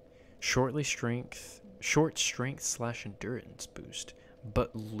 Short strength / endurance boost,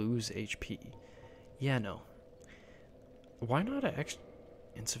 but lose HP. Yeah, no. Why not a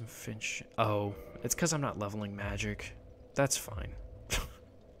insufficient? Oh, it's because I'm not leveling magic. That's fine.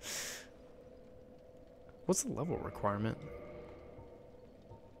 What's the level requirement?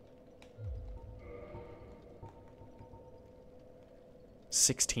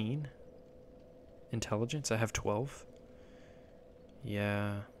 $16? Intelligence? I have 12?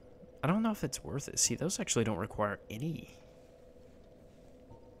 Yeah. I don't know if it's worth it. See, those actually don't require any.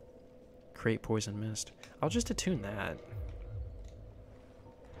 Create Poison Mist. I'll just attune that.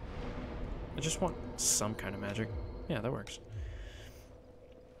 I just want some kind of magic. Yeah, that works.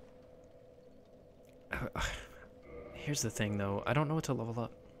 Here's the thing, though. I don't know what to level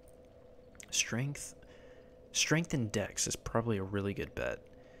up. Strength and Dex is probably a really good bet.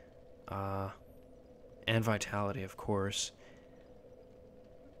 And Vitality, of course.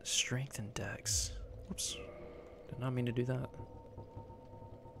 Strength and Dex. Whoops. Did not mean to do that.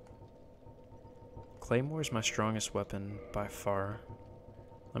 Claymore is my strongest weapon by far.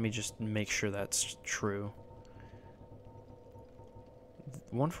 Let me just make sure that's true.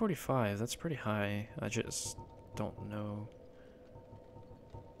 145, that's pretty high. I just don't know.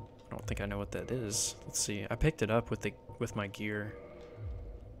 I don't think I know what that is. Let's see. I picked it up with my gear.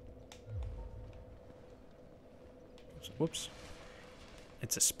 Whoops.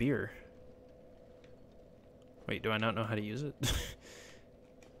 It's a spear. Wait, do I not know how to use it?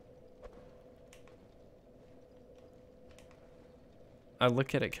 I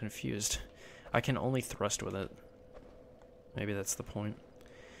look at it confused. I can only thrust with it. Maybe that's the point.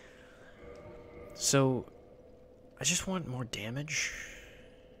 So, I just want more damage.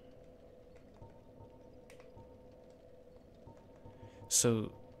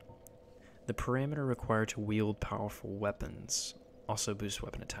 So, the parameter required to wield powerful weapons also boosts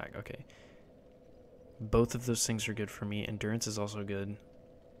weapon attack. Okay. Both of those things are good for me. Endurance is also good.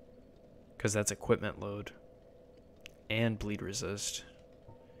 Because that's equipment load. And bleed resist.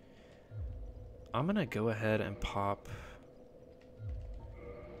 I'm going to go ahead and pop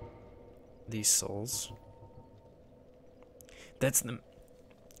these souls. That's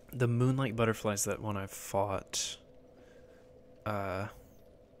the Moonlight Butterflies, that one I fought.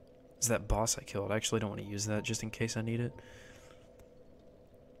 Is that boss I killed. I actually don't want to use that just in case I need it.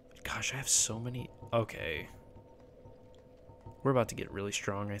 Gosh, I have so many. Okay. We're about to get really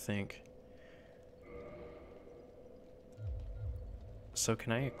strong, I think. So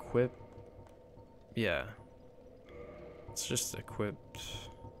can I equip? Yeah. Let's just equip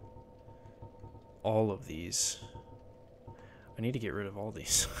all of these. I need to get rid of all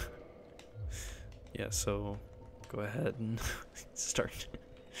these. Yeah, so go ahead and start.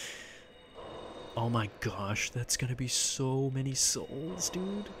 Oh my gosh, that's gonna be so many souls,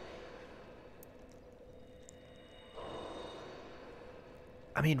 dude.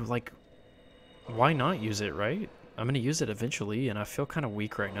 I mean, like, why not use it, right? I'm gonna use it eventually, and I feel kind of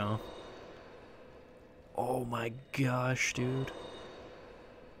weak right now. Oh my gosh, dude.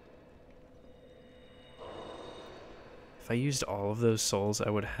 If I used all of those souls,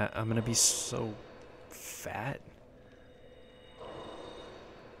 I'm gonna be so fat.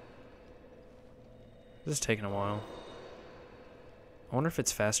 This is taking a while. I wonder if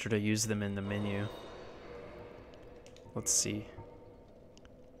it's faster to use them in the menu. Let's see.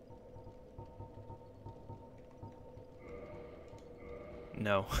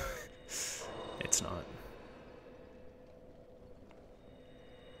 No, it's not.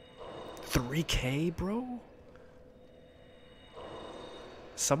 3K, bro?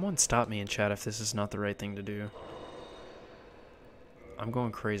 Someone stop me in chat if this is not the right thing to do. I'm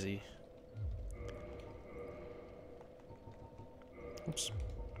going crazy. Oops.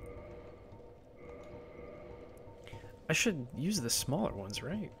 I should use the smaller ones,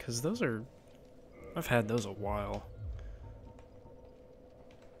 right? Because those are... I've had those a while.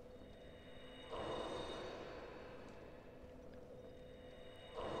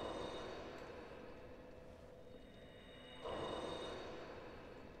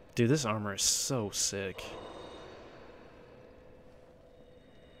 Dude, this armor is so sick.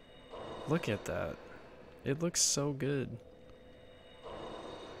 Look at that. It looks so good.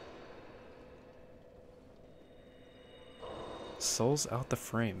 Souls out the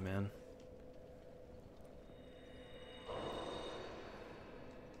frame, man.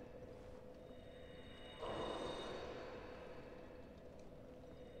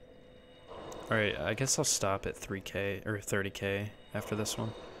 Alright, I guess I'll stop at 3K or 30K after this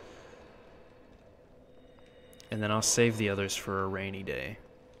one. And then I'll save the others for a rainy day,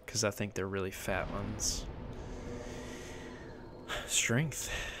 because I think they're really fat ones.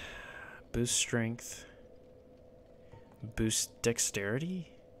 Strength. Boost strength. Boost dexterity?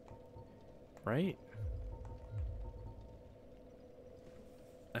 Right?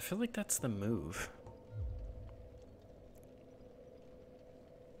 I feel like that's the move.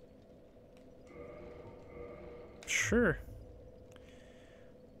 Sure.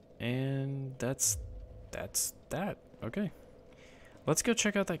 And that's that. Okay. Let's go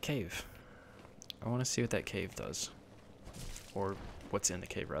check out that cave. I want to see what that cave does. Or what's in the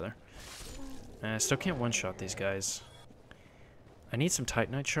cave, rather. I still can't one-shot these guys. I need some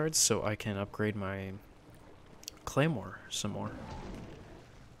Titanite shards so I can upgrade my claymore some more.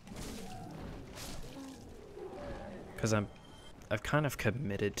 Because I've kind of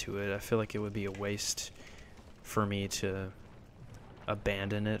committed to it. I feel like it would be a waste for me to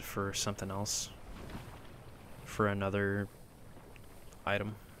abandon it for something else. For another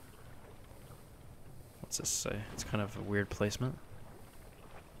item. What's this say? It's kind of a weird placement.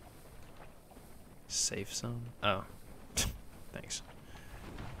 Safe zone? Oh. Thanks.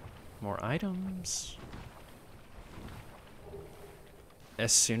 More items.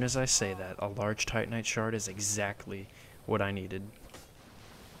 As soon as I say that, a large Titanite shard is exactly what I needed.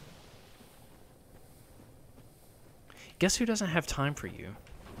 Guess who doesn't have time for you?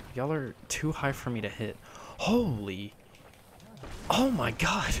 Y'all are too high for me to hit. Holy... Oh my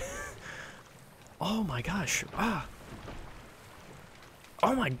god! Oh my gosh! Ah!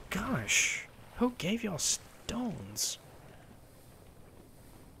 Oh my gosh! Who gave y'all stones?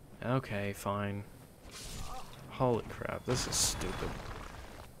 Okay, fine. Holy crap, this is stupid.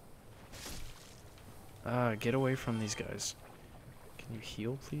 Get away from these guys. Can you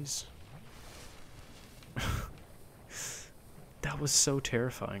heal, please? That was so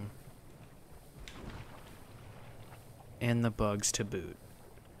terrifying. And the bugs to boot.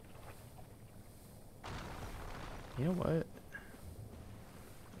 You know what?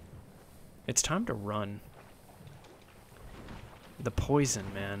 It's time to run. The poison,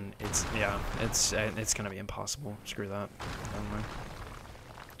 man. It's gonna be impossible. Screw that. Never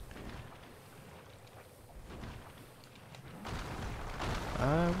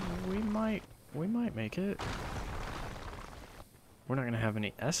mind. We might make it. We're not gonna have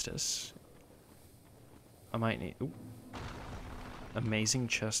any Estus. I might need... Ooh. Amazing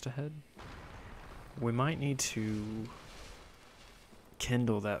chest ahead. We might need to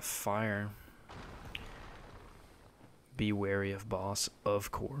kindle that fire. Be wary of boss, of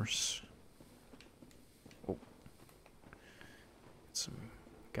course. Oh. Some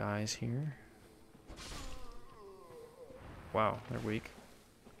guys here. Wow, they're weak.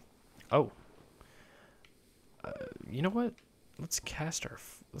 Oh. You know what? Let's cast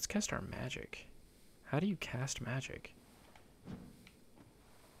our magic. How do you cast magic?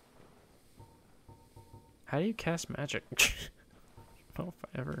 How do you cast magic? I don't know if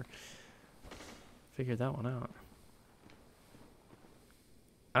I ever figured that one out.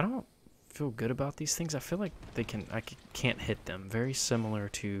 I don't feel good about these things. I feel like I can't hit them. Very similar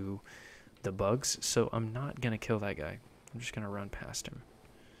to the bugs, so I'm not gonna kill that guy. I'm just gonna run past him.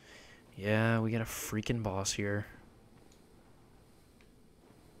 Yeah, we got a freaking boss here.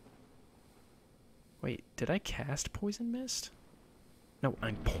 Wait, did I cast Poison Mist? No,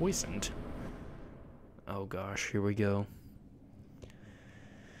 I'm poisoned. Oh gosh, here we go.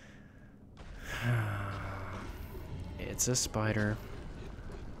 It's a spider.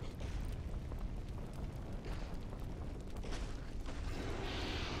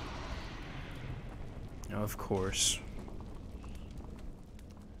 Of course.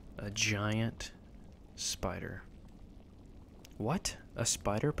 A giant spider. What? A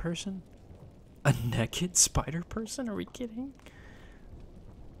spider person? A naked spider person? Are we kidding?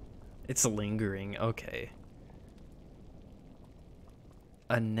 It's lingering. Okay.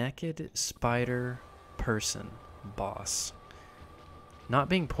 A naked spider person boss. Not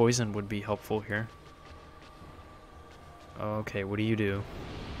being poisoned would be helpful here. Okay, what do?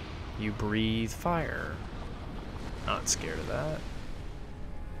 You breathe fire. Not scared of that.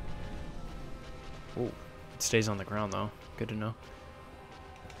 Oh, it stays on the ground though. Good to know.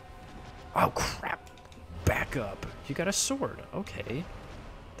 Oh crap! Back up. You got a sword. Okay.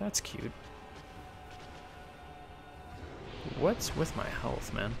 That's cute. What's with my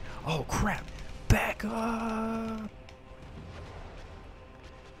health, man? Oh crap! Back up!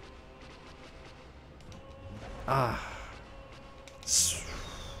 Ah.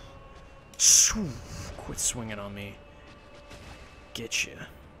 Quit swinging on me. Get you.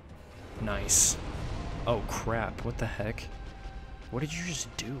 Nice. Oh crap, what the heck? What did you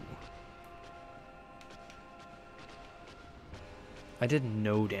just do? I did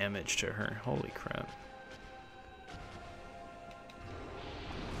no damage to her. Holy crap.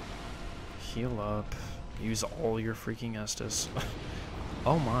 Heal up. Use all your freaking Estus.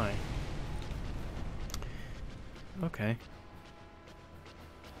 Oh my. Okay.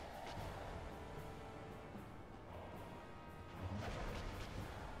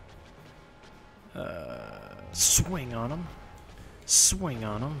 Swing on him. Swing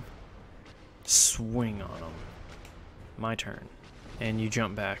on him. Swing on him. My turn. And you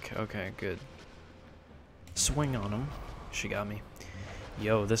jump back. Okay, good. Swing on him. She got me.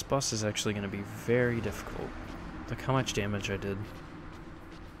 Yo, this boss is actually going to be very difficult. Look how much damage I did.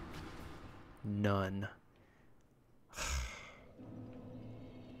 None.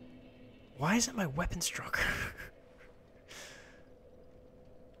 Why isn't my weapon stronger?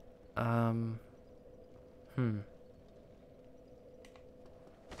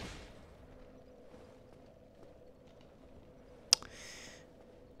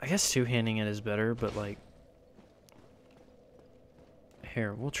 I guess two-handing it is better, but like...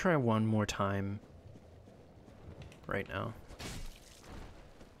 Here, we'll try one more time. Right now.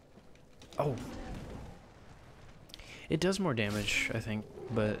 Oh! It does more damage, I think,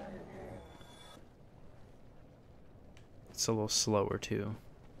 but... It's a little slower, too.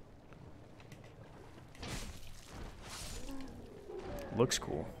 Looks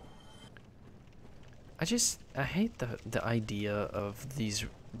cool. I hate the idea of these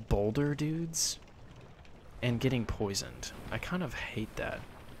boulder dudes and getting poisoned. I kind of hate that.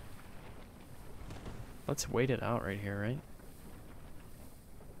 Let's wait it out right here, right?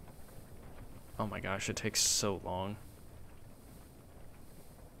 Oh my gosh, it takes so long.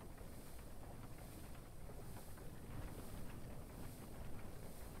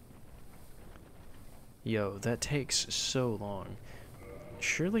 Yo, that takes so long.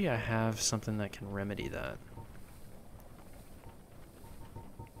 Surely I have something that can remedy that.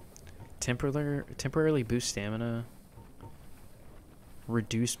 Temporarily boost stamina.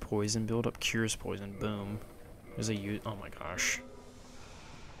 Reduce poison buildup. Cures poison. Boom. There's a use. Oh my gosh.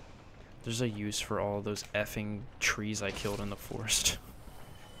 There's a use for all those effing trees I killed in the forest.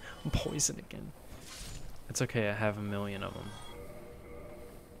 I'm poisoned again. It's okay, I have 1,000,000 of them.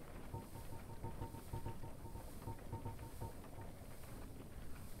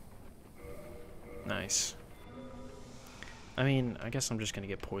 Nice. I mean, I guess I'm just gonna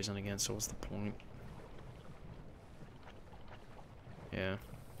get poisoned again, so what's the point? Yeah,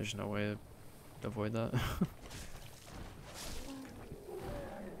 there's no way to avoid that.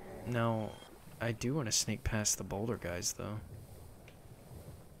 Now, I do want to sneak past the boulder guys, though.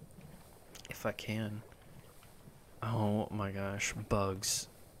 If I can. Oh my gosh, bugs.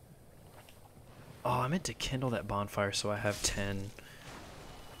 Oh, I meant to kindle that bonfire so I have 10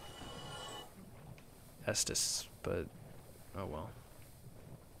 Estus, but oh well.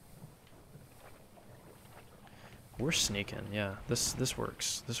 We're sneaking. Yeah, this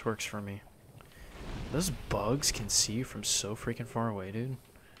works. This works for me. Those bugs can see you from so freaking far away, dude.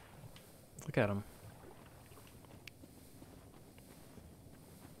 Look at them.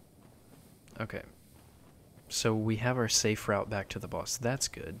 Okay. So we have our safe route back to the boss. That's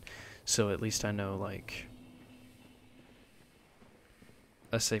good. So at least I know, like,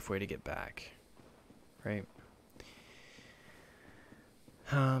 a safe way to get back. Right?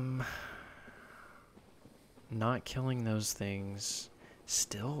 Not killing those things.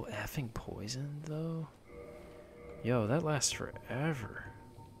 Still effing poisoned, though? Yo, that lasts forever.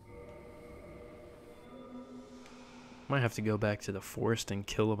 Might have to go back to the forest and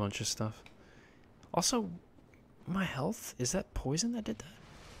kill a bunch of stuff. Also, my health? Is that poison that did that?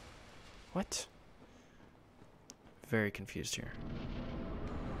 What? Very confused here.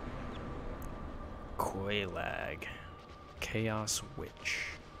 Qualag. Chaos Witch.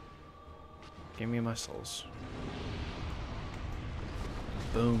 Give me my souls.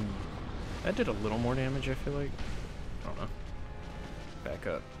 Boom. That did a little more damage, I feel like. I don't know. Back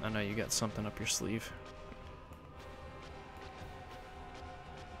up. I know you got something up your sleeve.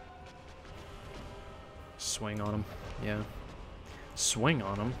 Swing on him. Yeah. Swing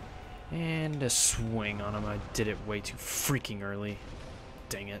on him. And a swing on him. I did it way too freaking early.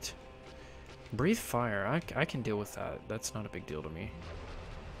 Dang it. Breathe fire. I can deal with that. That's not a big deal to me.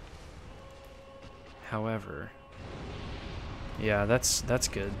 However, yeah, that's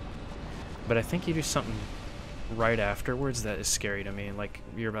good. But I think you do something right afterwards that is scary to me. Like,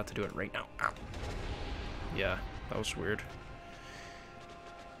 you're about to do it right now. Ow. Yeah, that was weird.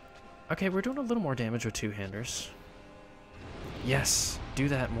 Okay, we're doing a little more damage with two-handers. Yes, do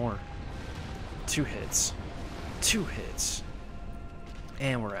that more. 2 hits. 2 hits.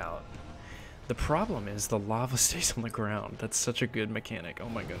 And we're out. The problem is the lava stays on the ground. That's such a good mechanic. Oh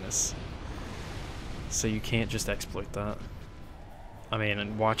my goodness. So you can't just exploit that. I mean,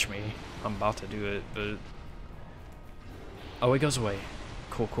 and watch me. I'm about to do it, but... Oh, it goes away.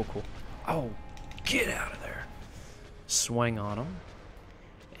 Cool, cool, cool. Oh, get out of there. Swing on him.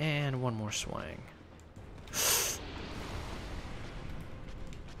 And one more swing. I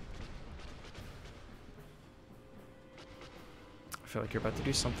feel like you're about to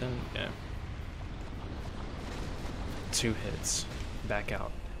do something. Yeah. 2 hits. Back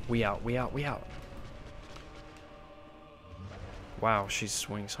out. We out, we out, we out. Wow, she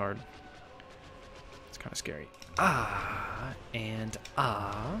swings hard. It's kind of scary. Ah, and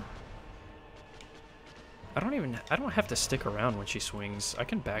ah. I don't have to stick around when she swings. I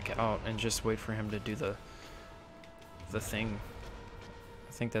can back out and just wait for him to do the thing.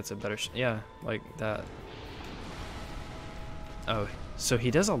 I think that's a better, yeah, like that. Oh, so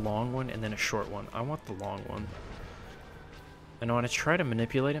he does a long one and then a short one. I want the long one. And I want to try to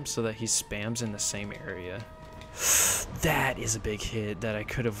manipulate him so that he spams in the same area. That is a big hit that I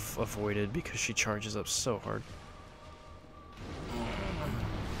could have avoided because she charges up so hard.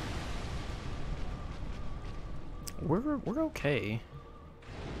 We're okay.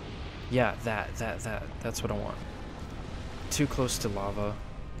 Yeah, that's what I want. Too close to lava.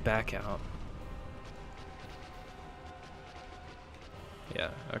 Back out.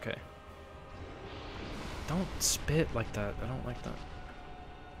 Yeah, okay. Don't spit like that. I don't like that.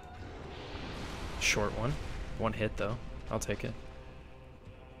 Short one. 1 hit, though. I'll take it.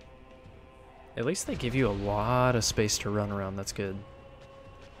 At least they give you a lot of space to run around. That's good.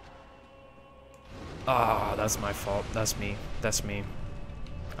 Ah, that's my fault. That's me. That's me.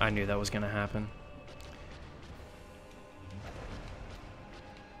 I knew that was going to happen.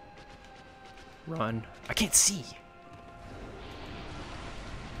 Run. I can't see.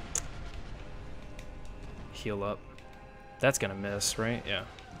 Heal up. That's going to miss, right? Yeah,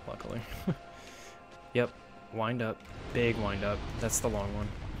 luckily. Yep. Wind up. Big wind up. That's the long one.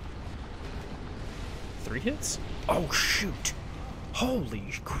 3 hits? Oh, shoot. Holy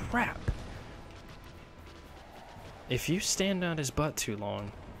crap. If you stand on his butt too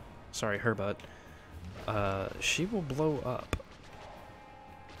long, sorry, her butt, she will blow up.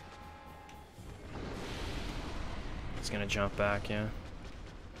 He's gonna jump back, yeah.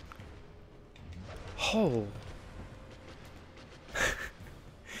 Oh.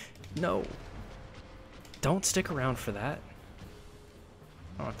 No. Don't stick around for that.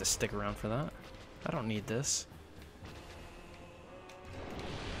 I don't have to stick around for that. I don't need this.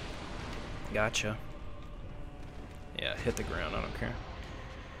 Gotcha. Yeah, hit the ground, I don't care.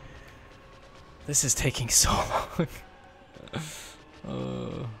 This is taking so long.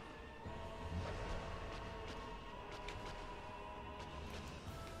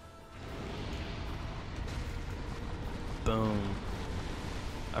 Boom.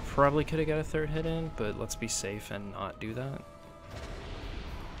 I probably could have got a third hit in, but let's be safe and not do that.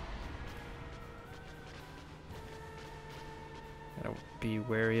 Gotta be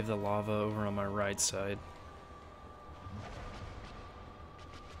wary of the lava over on my right side.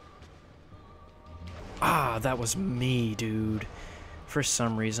 Ah, that was me, dude. For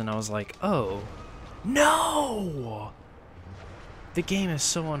some reason, I was like, oh, no! The game is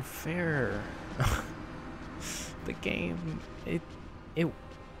so unfair. The game, it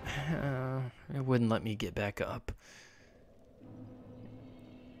wouldn't let me get back up.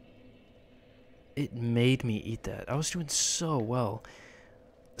 It made me eat that. I was doing so well.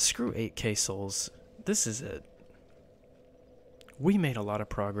 Screw 8K souls. This is it. We made a lot of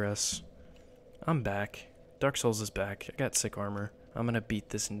progress. I'm back. Dark Souls is back. I got sick armor. I'm gonna beat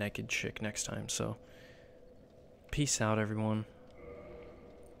this naked chick next time, so peace out, everyone.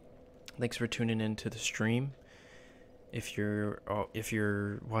 Thanks for tuning in to the stream. If you're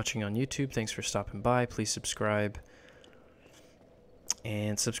watching on YouTube, thanks for stopping by. Please subscribe.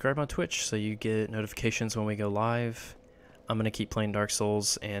 And subscribe on Twitch so you get notifications when we go live. I'm going to keep playing Dark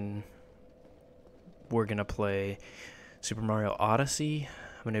Souls, and we're going to play Super Mario Odyssey.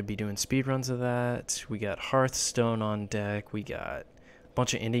 I'm going to be doing speedruns of that. We got Hearthstone on deck. We got a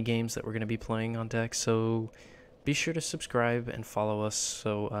bunch of indie games that we're going to be playing on deck. So be sure to subscribe and follow us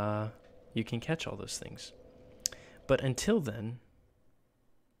so you can catch all those things. But until then,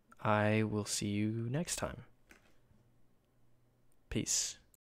 I will see you next time. Peace.